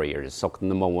 4 areas. So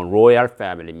number 1, royal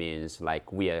family means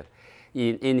like we are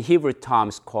in Hebrew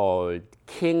terms called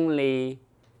kingly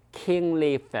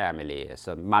family.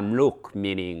 So mamluk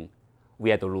meaning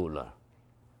we are the ruler.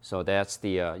 So that's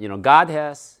God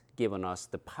has given us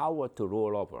the power to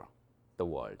rule over the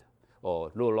world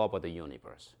or rule over the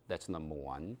universe. That's number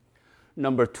 1.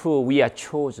 Number 2, we are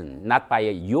chosen not by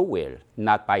your will,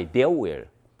 not by their will,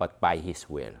 but by His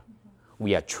will.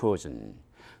 We are chosen.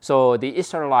 So the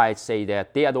Israelites say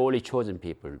that they are the only chosen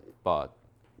people, but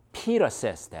Peter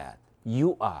says that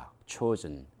you are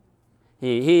chosen.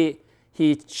 He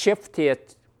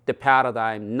shifted the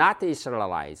paradigm, not the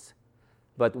Israelites,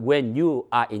 but when you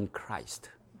are in Christ,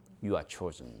 you are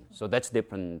chosen. So that's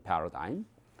different paradigm.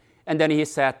 And then he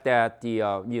said that we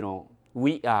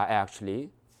are actually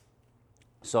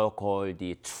so-called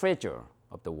the treasure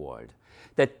of the world.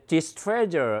 That this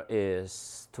treasure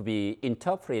is to be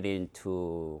interpreted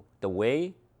into the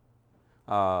way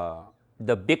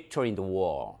the victor in the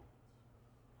war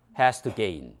has to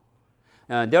gain.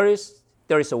 There is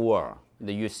a war.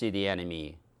 You see the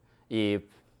enemy. If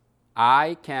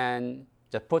I can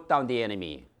just put down the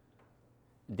enemy,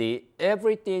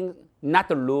 everything, not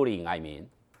the looting,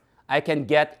 I can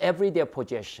get everyday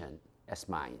possession as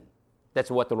mine. That's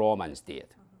what the Romans did.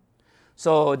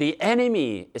 So the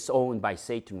enemy is owned by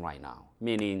Satan right now,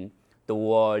 meaning the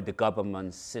world, the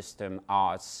government system,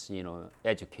 arts,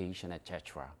 education,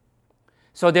 etc.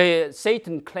 So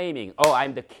Satan claiming,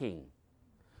 I'm the king.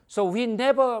 So we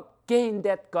never gain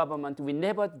that government. We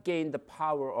never gain the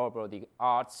power over the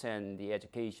arts and the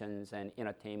educations and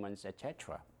entertainments,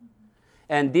 etc.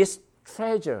 And this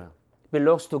treasure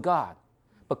belongs to God,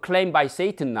 but claimed by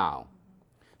Satan now.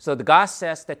 So the God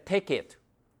says that take it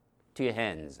to your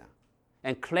hands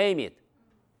and claim it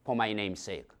for my name's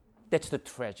sake. That's the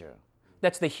treasure.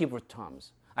 That's the Hebrew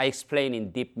terms. I explain in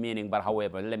deep meaning, but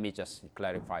however, let me just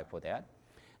clarify for that.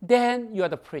 Then you are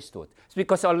the priesthood. It's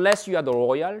because unless you are the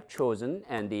royal chosen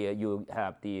and you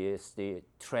have the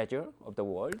treasure of the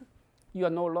world, you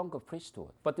are no longer priesthood.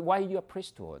 But why you are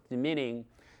priesthood? Meaning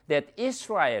that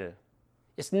Israel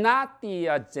is not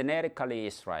the genetically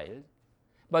Israel,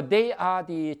 but they are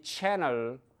the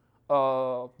channel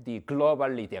of the global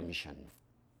redemption.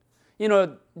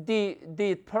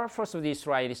 The purpose of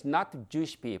Israel is not the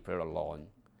Jewish people alone,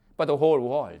 but the whole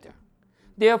world.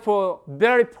 Therefore,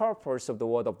 very purpose of the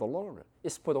word of the Lord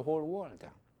is for the whole world.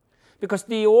 Because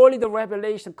only the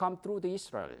revelation comes through the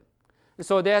Israel.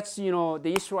 So that's,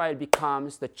 the Israel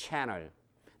becomes the channel.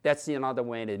 That's another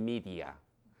way, the media.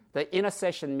 The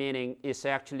intercession meaning is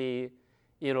actually,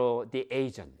 the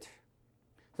agent.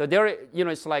 So there,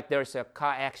 it's like there's a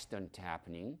car accident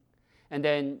happening, and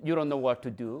then you don't know what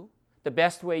to do. The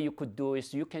best way you could do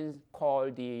is you can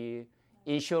call the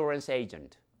insurance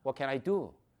agent. What can I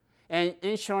do? And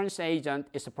insurance agent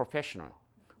is a professional.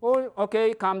 Oh,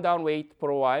 okay, calm down, wait for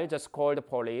a while, just call the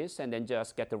police and then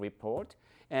just get the report.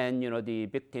 And, the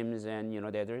victims and,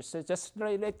 the others, just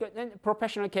and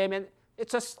professional came in.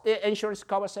 It's just, the insurance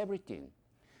covers everything.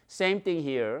 Same thing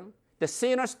here. The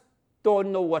sinners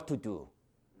don't know what to do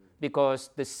because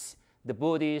the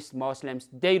Buddhists, Muslims,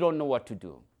 they don't know what to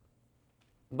do.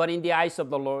 But in the eyes of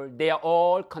the Lord, they are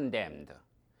all condemned.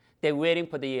 They're waiting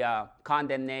for the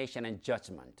condemnation and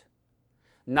judgment.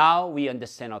 Now we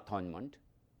understand atonement.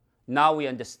 Now we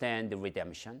understand the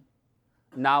redemption.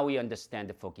 Now we understand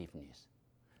the forgiveness.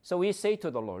 So we say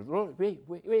to the Lord, Lord,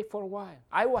 wait for a while.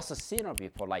 I was a sinner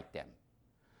before like them.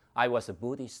 I was a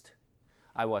Buddhist.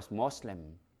 I was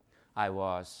Muslim. I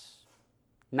was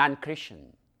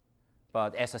non-Christian.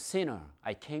 But as a sinner,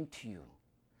 I came to you.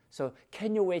 So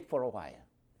can you wait for a while?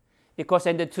 Because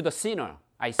and then to the sinner,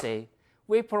 I say,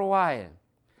 wait for a while.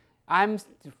 I'm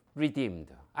redeemed.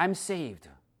 I'm saved.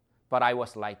 But I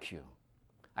was like you.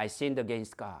 I sinned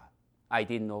against God. I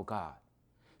didn't know God.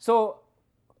 So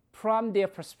from their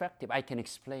perspective, I can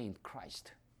explain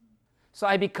Christ. So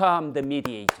I become the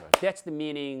mediator. That's the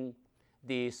meaning,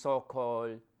 the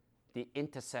so-called, the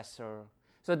intercessor.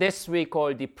 So this we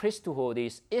call the priesthood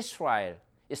is Israel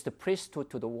is the priesthood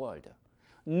to the world.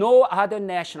 No other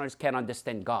nationals can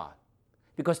understand God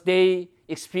because they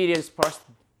experience first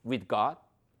with God.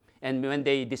 And when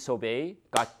they disobey,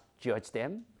 God judged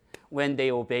them. When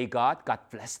they obey God, God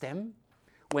blessed them.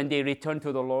 When they return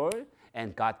to the Lord,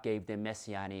 and God gave them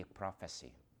messianic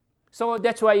prophecy. So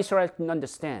that's why Israel can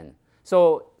understand.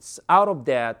 So out of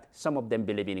that, some of them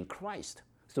believe in Christ.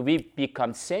 So we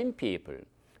become same people.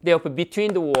 Therefore,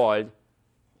 between the world,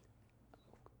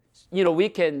 we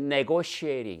can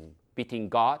negotiating between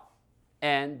God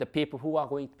and the people who are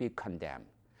going to be condemned.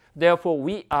 Therefore,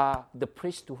 we are the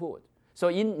priesthood. So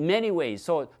in many ways,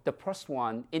 so the first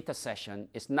one, intercession,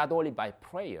 is not only by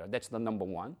prayer. That's the number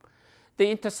one. The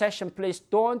intercession, please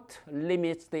don't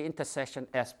limit the intercession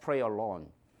as prayer alone.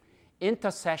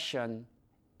 Intercession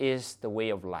is the way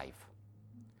of life.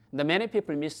 The many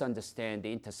people misunderstand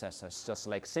the intercessors, just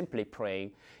like simply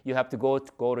praying. You have to go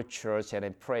to church and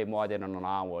then pray more than an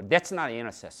hour. That's not an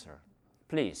intercessor.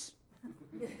 Please.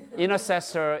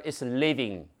 Intercessor is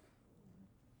living.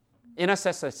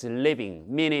 Intercessor is living,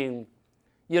 meaning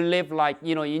you live like,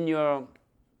 in your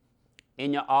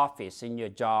office, in your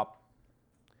job.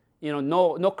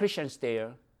 No Christians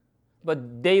there,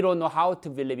 but they don't know how to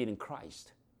believe in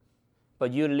Christ.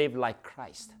 But you live like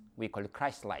Christ. We call it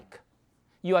Christ-like.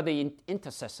 You are the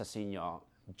intercessors in your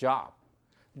job.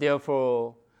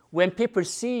 Therefore, when people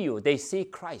see you, they see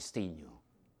Christ in you.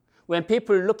 When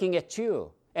people are looking at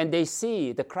you and they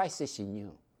see the Christ is in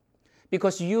you,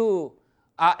 because you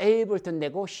are able to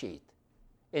negotiate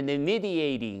and then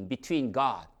mediating between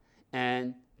God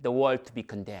and the world to be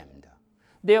condemned.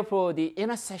 Therefore, the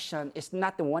intercession is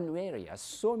not the one area,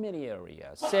 so many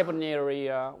areas. 7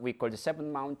 areas, we call the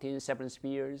 7 mountains, 7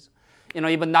 spheres.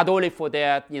 Even not only for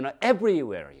that, every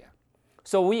area.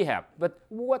 So we have, but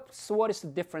what is the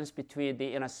difference between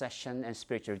the intercession and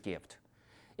spiritual gift?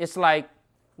 It's like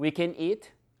we can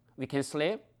eat, we can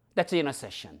sleep, that's the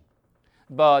intercession.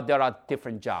 But there are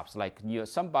different jobs, like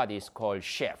somebody is called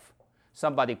chef,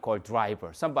 somebody called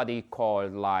driver, somebody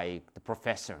called like the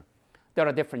professor. There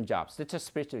are different jobs. That's a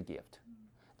spiritual gift.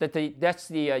 That's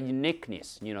the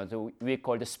uniqueness, we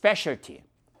call the specialty.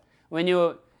 When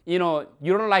you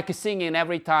don't like singing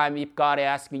every time if God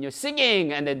asking you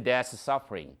singing, and then that's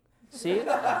suffering. See?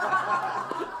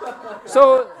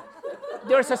 So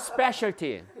there's a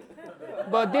specialty.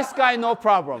 But this guy, no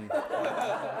problem.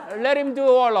 Let him do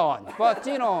all on.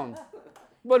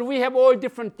 But we have all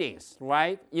different things,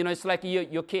 right? It's like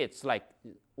your kids, like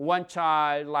one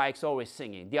child likes always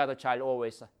singing, the other child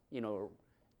always,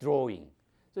 drawing.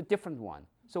 It's a different one.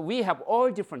 So we have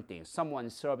all different things. Someone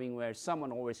serving well,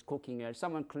 someone always cooking well,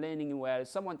 someone cleaning well,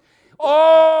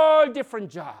 all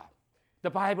different jobs. The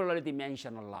Bible already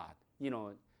mentioned a lot.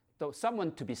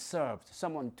 Someone to be served,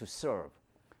 someone to serve.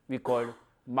 We call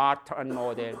Martha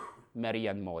model,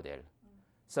 Marian model.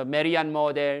 So Marian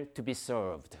model to be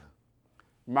served.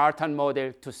 Martha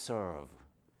model to serve.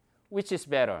 Which is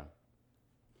better?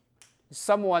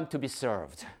 Someone to be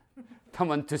served.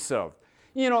 Someone to serve.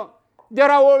 There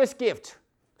are always gifts.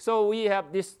 So we have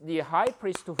the high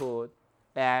priesthood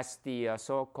as the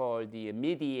so-called the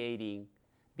mediating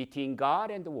between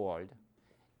God and the world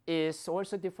is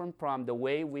also different from the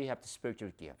way we have the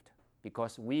spiritual gift,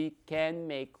 because we can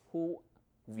make who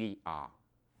we are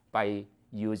by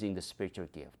using the spiritual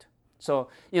gift. So,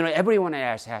 everyone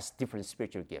else has different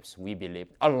spiritual gifts. We believe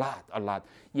a lot.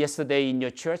 Yesterday in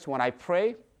your church, when I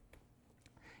pray,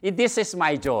 this is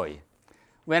my joy.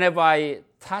 Whenever I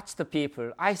touch the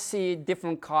people, I see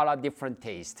different color, different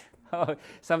taste.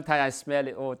 Sometimes I smell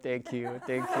it. Oh, thank you.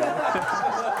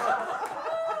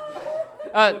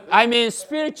 I mean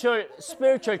spiritual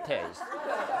taste.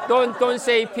 Don't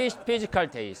say physical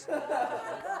taste.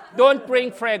 Don't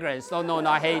bring fragrance. No,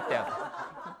 I hate that.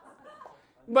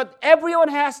 But everyone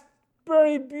has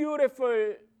very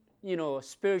beautiful,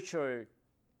 spiritual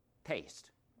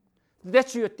taste.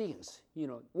 That's your things,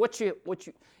 What you.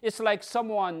 It's like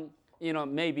someone,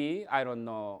 maybe I don't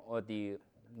know, or the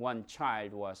one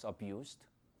child was abused,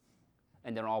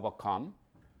 and then overcome,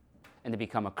 and they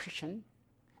become a Christian,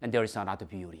 and there is another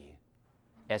beauty,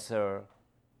 as a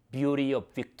beauty of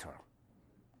victor.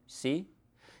 See,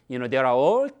 there are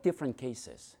all different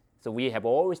cases. So we have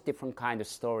always different kind of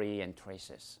story and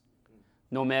traces.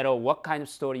 No matter what kind of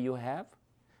story you have,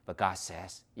 but God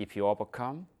says, if you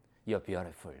overcome, you're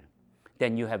beautiful.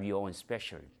 Then you have your own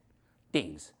special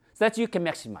things so that you can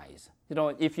maximize.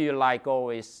 If you like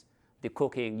always the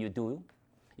cooking, you do.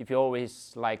 If you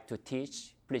always like to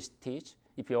teach, please teach.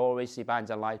 If you always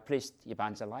evangelize, please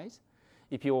evangelize.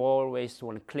 If you always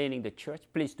want cleaning the church,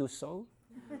 please do so.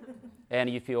 And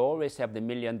if you always have the $1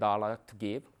 million to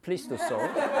give, please do so.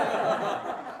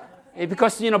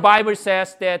 Because, Bible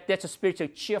says that that's a spiritual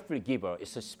cheerful giver.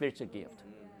 It's a spiritual gift.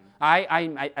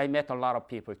 I met a lot of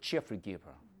people, cheerful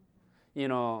giver.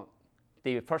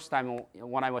 The first time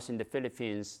when I was in the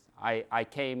Philippines, I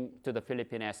came to the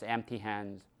Philippines as empty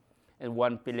hands, and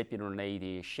one Filipino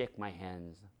lady shook my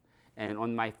hands. And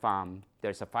on my farm,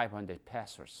 there's 500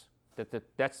 pesos.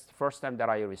 That's the first time that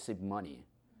I received money.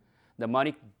 The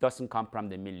money doesn't come from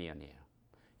the millionaire.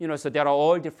 So there are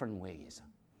all different ways.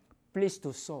 Please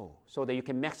do so that you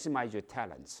can maximize your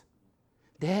talents.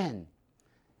 Then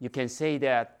you can say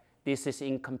that this is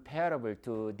incomparable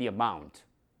to the amount.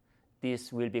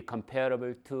 This will be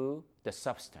comparable to the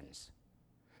substance.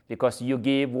 Because you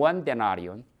give 1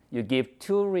 denarion, you give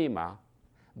 2 rima,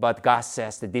 but God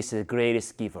says that this is the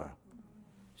greatest giver.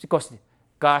 Because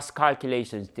God's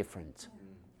calculation is different.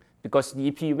 Because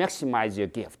if you maximize your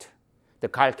gift, the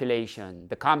calculation,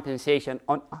 the compensation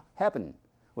on heaven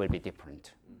will be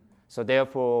different. So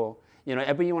therefore,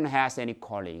 everyone has any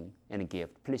calling, any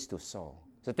gift. Please do so.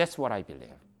 So that's what I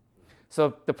believe.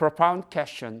 So the profound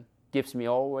question gives me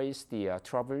always the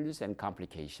troubles and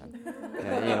complications.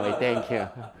 Thank you.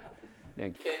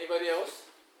 Thank you. Anybody else?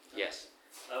 Yes.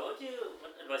 What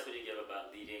advice would you give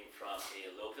about leading from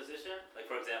a low position? Like,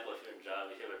 for example, if you're in a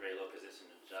job, if you have a very low position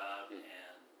in a job, and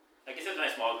I guess in my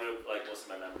small group, like most of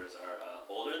my members are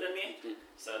older than me.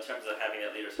 So in terms of having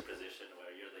that leadership position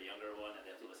where you're the younger one and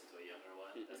they have to listen to a younger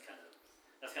one, that's kind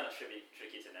of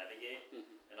tricky to navigate.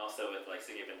 And also with like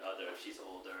significant other, if she's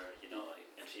older,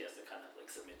 and she has to kind of like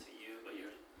submit to you, but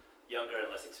you're younger and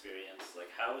less experienced.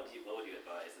 Like, what would you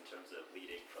advise in terms of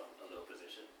leading from a low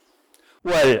position?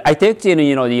 Well, I think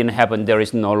in heaven there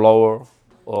is no lower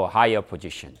or higher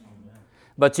position.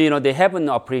 But the heaven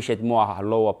appreciate more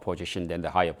lower position than the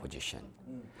higher position.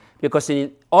 Because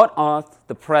on earth,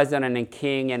 the president and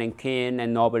king and queen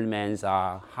and noblemen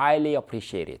are highly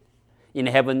appreciated. In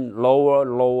heaven,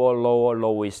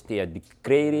 lower is the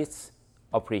greatest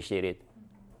appreciated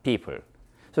people.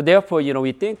 So therefore,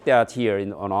 we think that here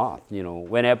on earth,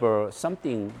 whenever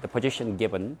the position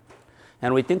given,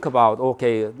 and we think about,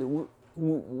 okay,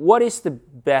 what is the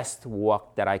best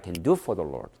work that I can do for the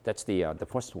Lord? That's the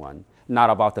first one. Not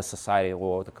about the society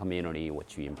or the community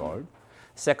which you involve.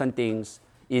 Second things,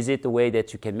 is it the way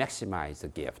that you can maximize the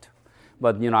gift?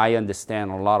 But I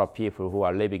understand a lot of people who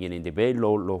are living in the very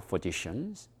low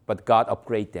positions, but God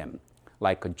upgrade them,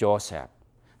 like Joseph,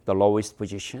 the lowest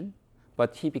position,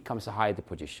 but he becomes a higher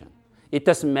position. It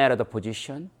doesn't matter the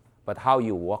position, but how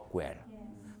you work well.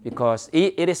 Because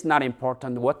it is not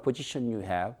important what position you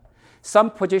have.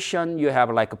 Some position you have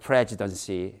like a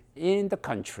presidency in the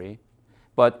country,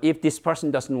 but if this person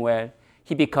doesn't well,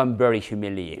 he becomes very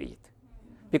humiliated.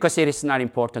 Because it is not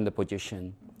important the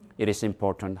position. It is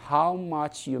important how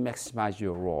much you maximize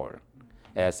your role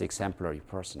as exemplary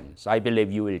person. So I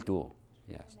believe you will do.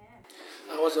 Yes.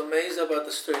 I was amazed about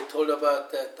the story told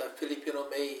about that Filipino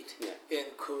maid in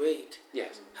Kuwait.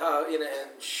 Yes. How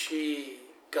and she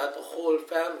got the whole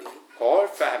family.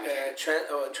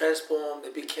 Transformed.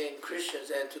 They became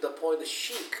Christians, and to the point the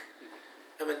sheik.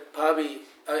 Probably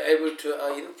are able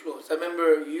to influence. I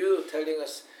remember you telling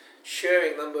us,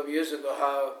 sharing a number of years ago,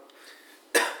 how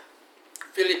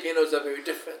Filipinos are very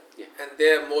different, and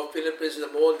there are more Filipinos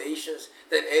and more nations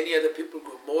than any other people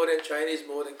group. More than Chinese,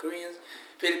 more than Koreans.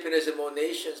 Filipinos and more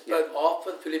nations, but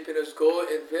often Filipinos go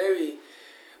in very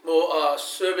more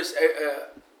service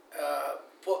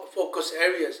focus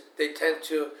areas. They tend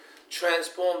to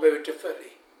transform very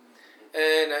differently,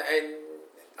 and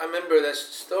I remember that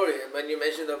story. And when you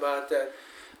mentioned about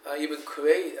even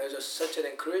Kuwait, it was such an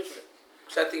encouragement.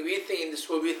 So I think we think in this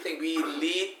world, we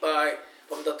lead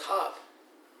from the top.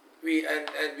 We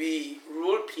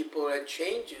rule people and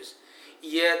changes.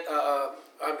 Yet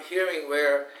I'm hearing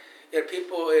where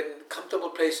people in comfortable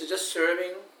places just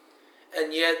serving,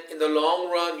 and yet in the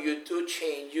long run you do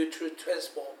change, you do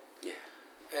transform. Yeah.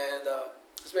 And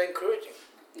it's very encouraging.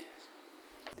 Yes.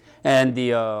 And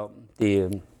the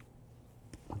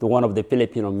one of the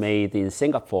Filipino maid in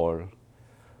Singapore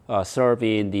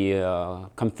serving the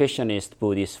Confucianist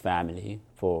Buddhist family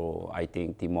for I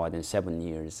think more than 7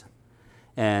 years.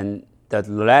 And the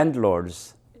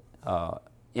landlords,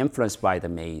 influenced by the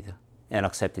maid, and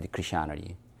accepted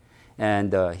Christianity.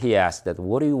 And he asked that,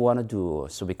 what do you want to do?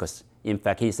 So because, in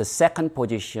fact, he's the second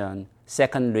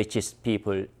richest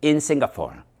people in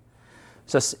Singapore.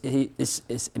 So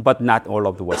but not all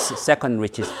of the world, second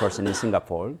richest person in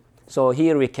Singapore. So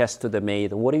he requests to the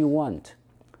maid, what do you want?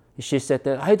 She said,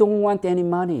 I don't want any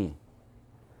money.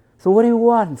 So what do you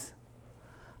want?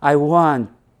 I want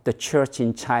the church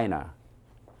in China.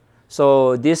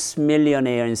 So this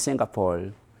millionaire in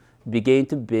Singapore began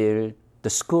to build the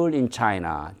school in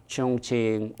China,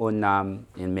 Chongqing, Hunan,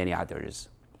 and many others.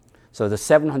 So the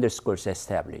 700 schools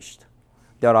established.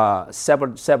 There are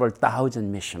several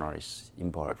thousand missionaries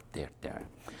involved there.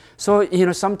 So,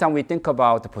 sometimes we think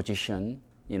about the position,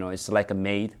 it's like a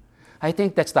maid. I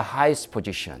think that's the highest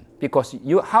position because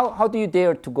how do you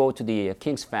dare to go to the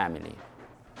king's family?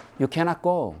 You cannot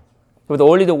go. But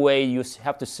only the way you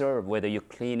have to serve, whether you're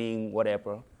cleaning,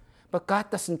 whatever. But God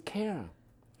doesn't care.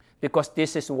 Because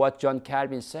this is what John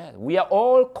Calvin said. We are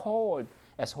all called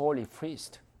as holy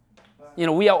priests.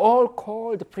 We are all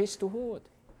called the priesthood.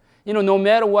 No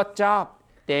matter what job.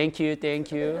 Thank you.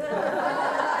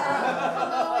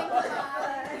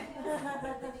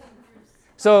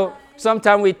 So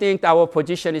sometimes we think our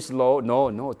position is low.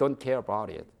 No, don't care about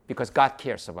it. Because God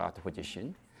cares about the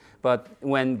position. But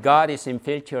when God is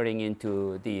infiltrating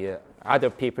into the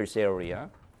other people's area,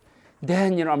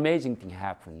 then, amazing things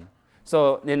happen.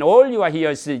 So then all you are here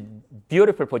is a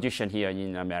beautiful position here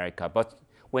in America. But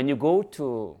when you go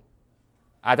to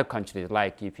other countries,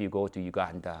 like if you go to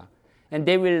Uganda, and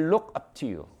they will look up to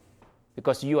you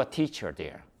because you are a teacher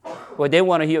there. Or they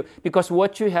want to hear, because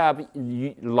what you have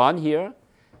learned here,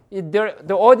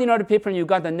 the ordinary people in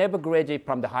Uganda never graduate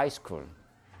from the high school.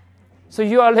 So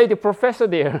you are already a professor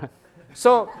there.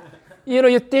 So,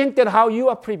 you think that how you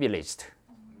are privileged.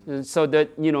 So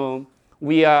that,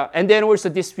 we are, and then also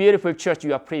this beautiful church,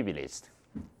 you are privileged.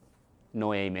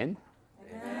 No amen?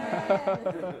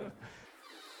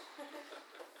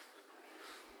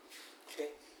 Okay.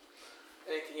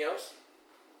 Anything else?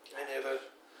 Any other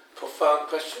profound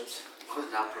questions?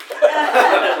 Not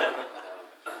profound.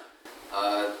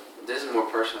 This is more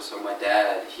personal. So my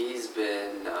dad, he's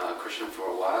been a Christian for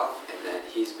a while, and then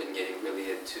he's been getting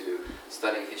really into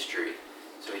studying history.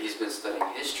 So he's been studying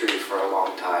history for a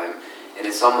long time, and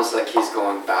it's almost like he's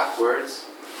going backwards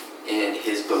in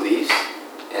his beliefs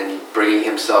and bringing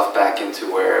himself back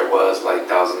into where it was like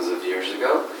thousands of years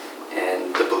ago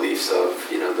and the beliefs of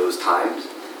those times.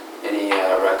 Any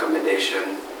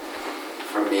recommendation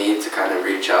for me to kind of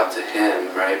reach out to him,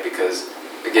 right? Because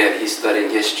again, he's studying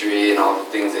history and all the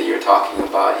things that you're talking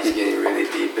about. He's getting really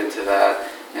deep into that,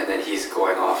 and then he's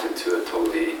going off into a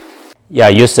totally... Yeah,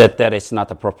 you said that it's not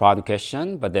a profound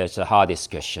question, but there's a hard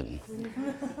discussion.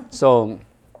 So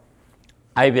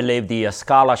I believe the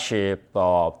scholarship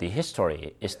of the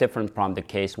history is different from the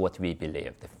case what we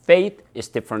believe. The faith is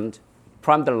different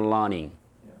from the learning.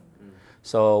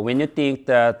 So when you think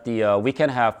that we can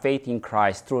have faith in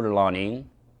Christ through the learning,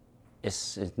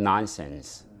 it's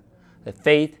nonsense. The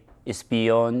faith is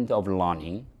beyond of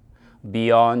learning,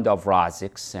 beyond of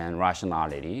logics and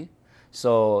rationality.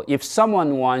 So if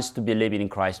someone wants to believe in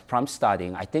Christ from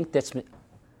studying, I think that's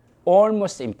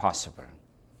almost impossible.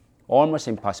 Almost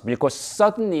impossible, because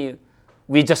suddenly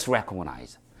we just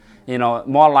recognize.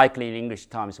 More likely in English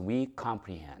terms, we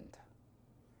comprehend.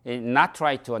 Not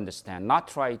try to understand, not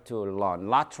try to learn,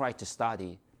 not try to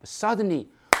study, but suddenly,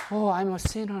 I'm a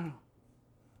sinner.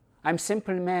 I'm a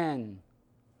simple man.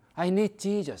 I need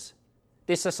Jesus.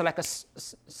 This is like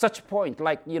such point,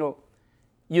 like, you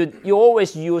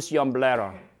always use your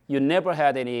umbrella. You never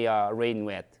had any rain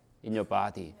wet in your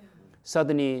body.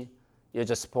 Suddenly, you're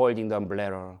just holding the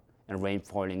umbrella and rain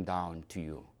falling down to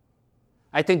you.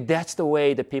 I think that's the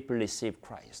way the people receive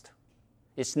Christ.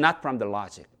 It's not from the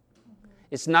logic.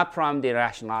 It's not from the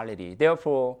rationality.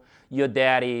 Therefore, your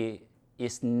daddy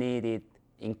is needed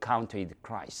encounter with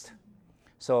Christ.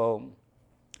 So,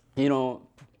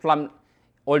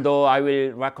 although I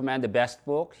will recommend the best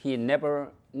book, he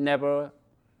never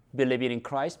believed in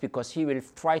Christ, because he will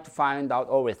try to find out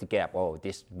always the gap.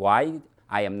 This why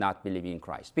I am not believing in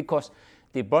Christ. Because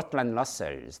the Bertrand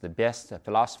Russell is the best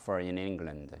philosopher in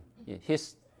England.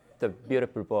 The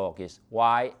beautiful book is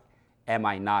Why Am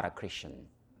I Not a Christian?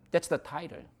 That's the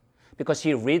title. Because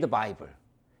he read the Bible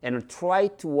and try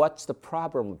to watch the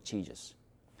problem of Jesus.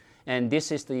 And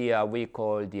this is we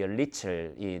call the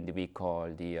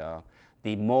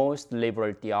most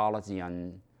liberal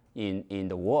theologian in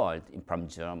the world from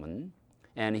German.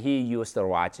 And he used the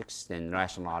logics and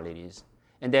rationalities.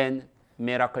 And then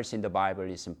miracles in the Bible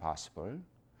is impossible.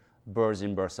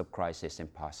 Virgin birth of Christ is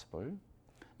impossible.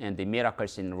 And the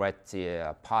miracles in Red Sea,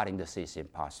 parting the sea, is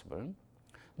impossible.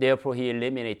 Therefore, he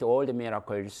eliminated all the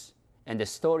miracles and the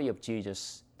story of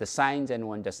Jesus, the signs and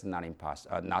wonders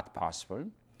not possible.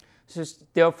 So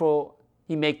therefore,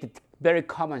 he made the very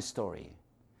common story.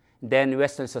 Then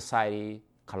Western society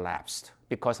collapsed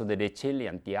because of the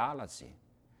Aristotelian theology,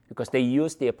 because they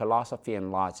used their philosophy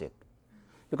and logic.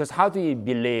 Because how do you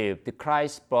believe the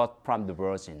Christ brought from the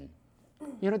Virgin?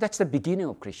 That's the beginning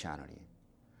of Christianity,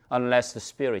 unless the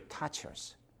Spirit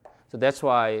touches. So that's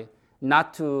why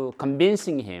not to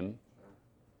convincing him,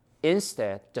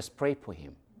 instead just pray for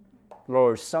him.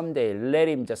 Lord, someday let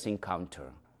him just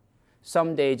encounter.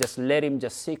 Someday just let him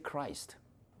just see Christ.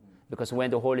 Because when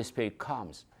the Holy Spirit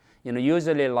comes,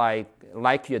 usually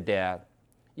like your dad,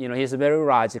 he's a very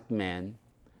logic man,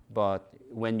 but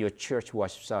when your church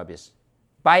worship service,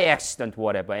 by accident,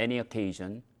 whatever, any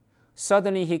occasion,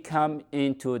 suddenly he comes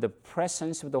into the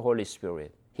presence of the Holy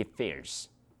Spirit, he feels.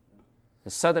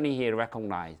 Suddenly he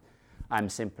recognizes, I'm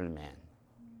simple man.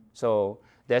 So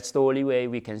that's the only way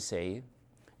we can say.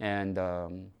 And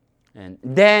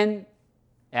then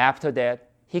after that,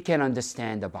 he can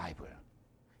understand the Bible.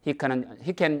 He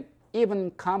can even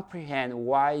comprehend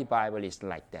why the Bible is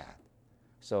like that.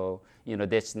 So,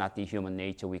 that's not the human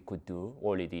nature we could do,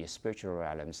 only the spiritual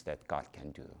realms that God can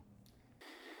do.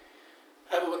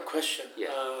 I have one question.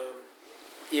 Yeah.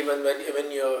 Even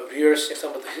when you're rehearsing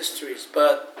some of the histories,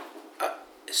 but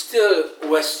still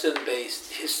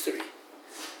Western-based history.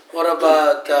 What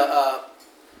about,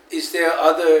 is there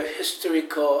other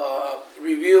historical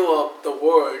review of the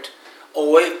world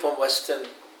away from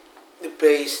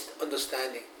Western-based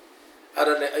understanding? I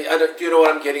don't know. Do you know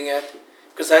what I'm getting at?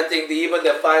 Because I think even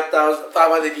the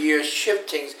 500 years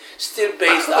shiftings still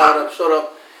based out of sort of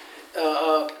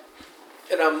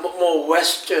in a more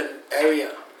Western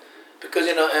area. Because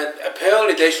and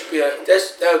apparently there should be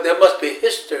there must be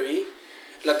history,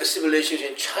 like a civilization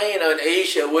in China and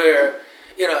Asia where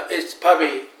it's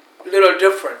probably a little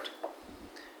different.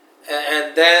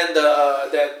 And then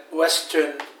that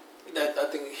Western, that I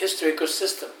think historical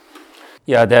system.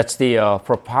 Yeah, that's the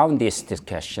profoundest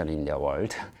question in the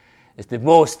world. It's the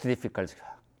most difficult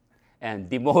and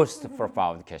the most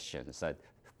profound question. So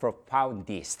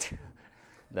profoundest,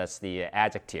 that's the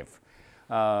adjective.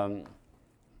 But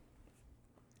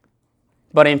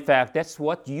in fact, that's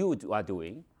what you are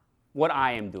doing, what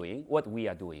I am doing, what we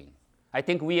are doing. I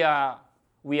think we are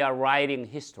writing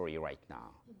history right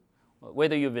now.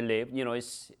 Whether you believe,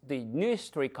 the new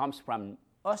history comes from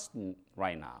us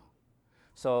right now.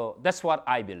 So that's what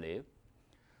I believe.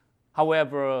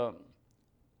 However,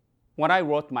 when I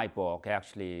wrote my book,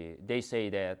 actually, they say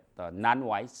that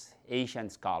non-whites, Asian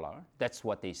scholar, that's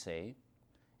what they say.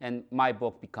 And my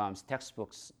book becomes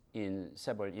textbooks in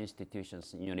several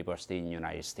institutions and universities in the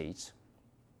United States.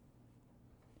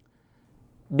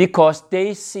 Because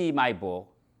they see my book,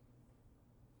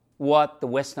 what the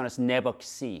Westerners never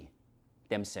see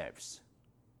themselves.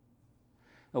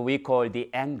 We call the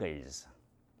angles.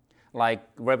 Like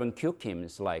Reverend Q.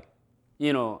 Kim's, like,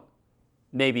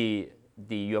 maybe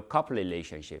your couple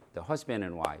relationship, the husband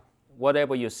and wife,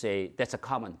 whatever you say, that's a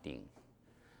common thing.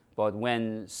 But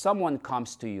when someone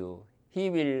comes to you, he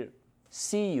will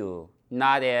see you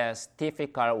not as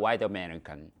typical white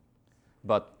American,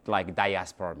 but like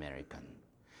diaspora American.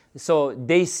 So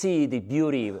they see the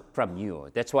beauty from you.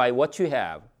 That's why what you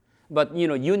have, but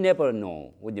you never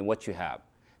know what you have.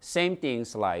 Same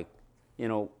things like,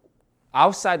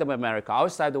 outside of America,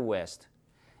 outside the West,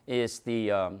 is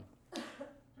the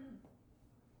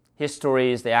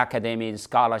histories, the academy, the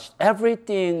scholarship,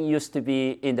 everything used to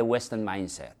be in the Western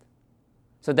mindset.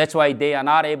 So that's why they are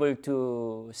not able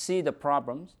to see the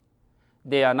problems.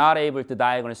 They are not able to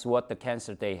diagnose what the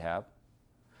cancer they have.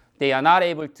 They are not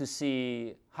able to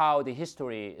see how the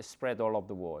history is spread all over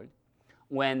the world.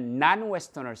 When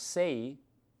non-Westerners say,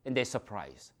 and they're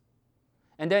surprised.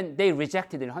 And then they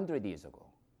rejected it 100 years ago.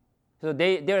 So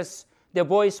their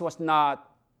voice was not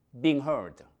being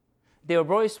heard. Their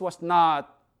voice was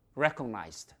not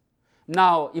recognized.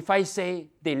 Now, if I say,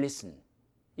 they listen.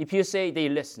 If you say, they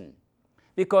listen.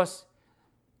 Because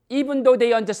even though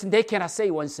they understand, they cannot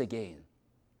say once again.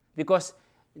 Because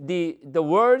the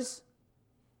words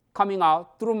coming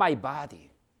out through my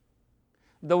body,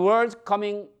 the words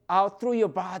coming out through your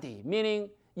body, meaning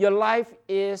your life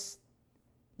is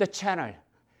the channel.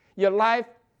 Your life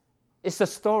is the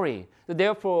story. So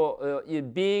therefore,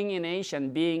 being in Asian,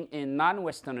 being in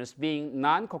non-Westerners, being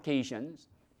non-Caucasians,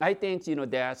 I think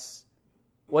that's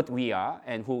what we are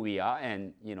and who we are,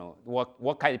 and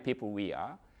what kind of people we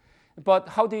are. But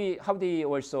how do you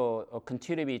also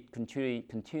continually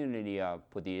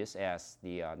put this as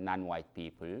the non-white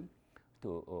people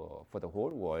for the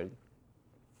whole world?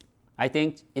 I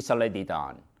think it's already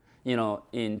done. In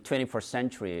 21st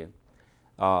century,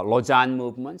 Lausanne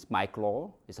movements, Mike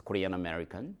Law is a Korean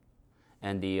American,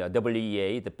 and the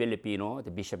WEA, the Filipino,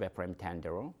 the Bishop Ephraim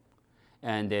Tandero,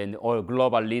 and then all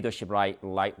global leadership right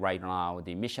now,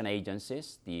 the mission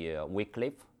agencies, the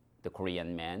Wycliffe, the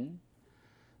Korean man.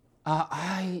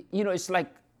 It's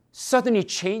like suddenly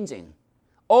changing.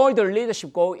 All the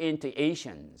leadership go into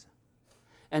Asians,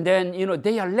 and then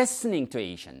they are listening to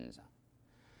Asians.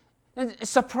 And it's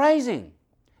surprising.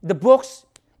 The books,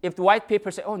 if the white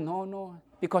people say, oh, no,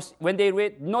 because when they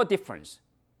read, no difference.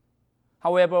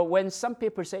 However, when some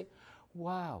people say,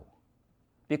 wow,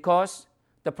 because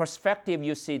the perspective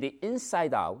you see the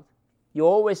inside out, you're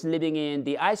always living in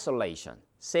the isolation,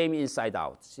 same inside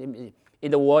out. In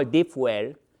the world, deep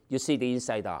well, you see the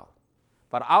inside out.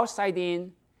 But outside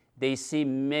in, they see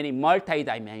many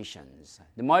multi-dimensions,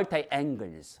 the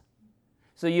multi-angles.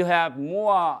 So you have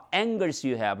more angles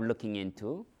you have looking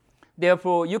into.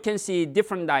 Therefore, you can see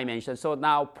different dimensions. So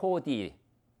now 4D.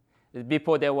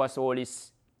 Before there was only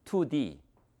 2D.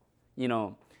 You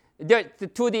know, the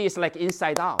 2D is like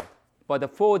inside out, but the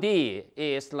 4D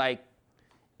is like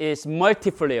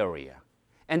multiple area.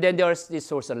 And then there's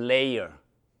this also layer.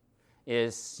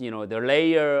 Is, you know, the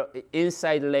layer,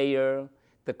 inside layer,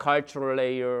 the cultural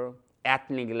layer,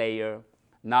 ethnic layer.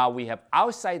 Now we have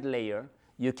outside layer.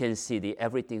 You can see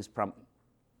everything's from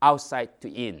outside to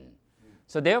in.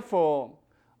 So therefore,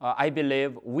 I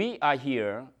believe we are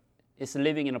here is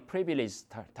living in a privileged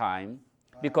time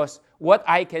because what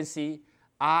I can see,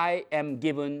 I am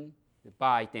given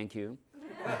by, thank you.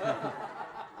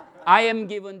 I am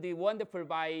given the wonderful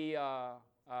by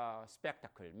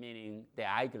spectacle, meaning the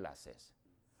eyeglasses.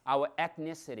 Our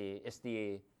ethnicity is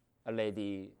the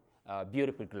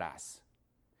beautiful glass.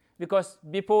 Because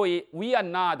before we are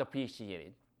not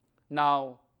appreciated,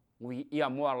 now we are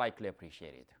more likely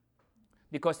appreciated.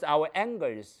 Because our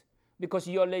angles, because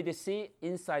you already see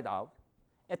inside out,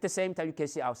 at the same time you can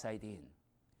see outside in.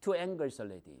 2 angles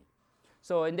already.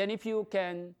 So, and then if you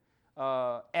can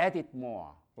add it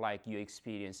more, like you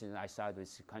experience outside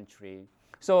this country.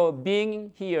 So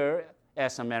being here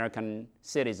as American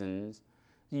citizens,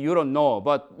 you don't know,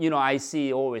 but you know, I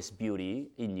see always beauty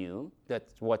in you.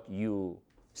 That's what you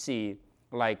see,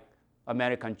 like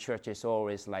American churches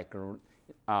always like,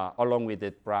 along with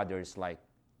the brothers, like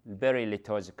very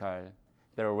liturgical,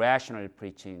 very rational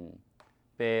preaching,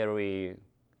 very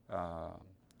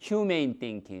humane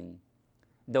thinking,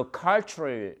 the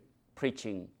cultural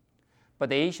preaching, but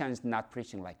the Asians not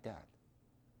preaching like that.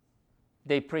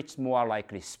 They preach more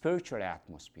likely spiritual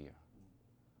atmosphere,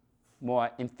 more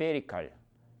empirical,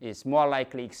 it's more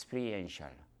likely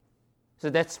experiential. So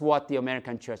that's what the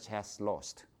American church has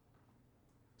lost.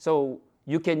 So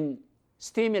you can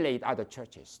stimulate other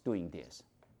churches doing this.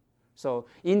 So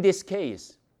in this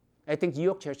case, I think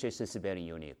your church is very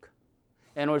unique.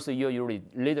 And also your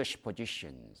leadership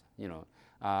positions, you know,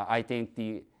 I think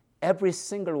every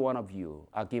single one of you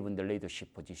are given the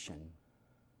leadership position.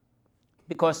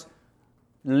 Because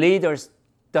leaders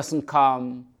doesn't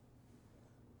come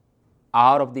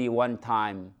out of the one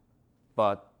time,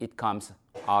 but it comes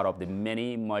out of the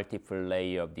many multiple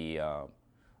layers of the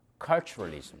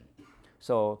culturalism.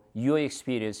 So your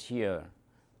experience here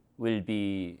will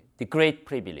be the great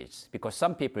privilege because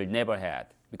some people never had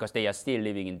because they are still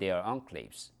living in their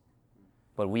enclaves.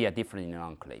 But we are different in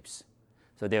enclaves.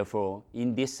 So therefore,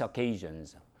 in these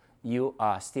occasions, you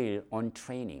are still on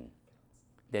training.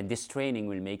 Then this training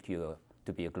will make you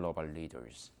to be a global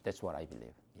leaders. That's what I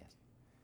believe.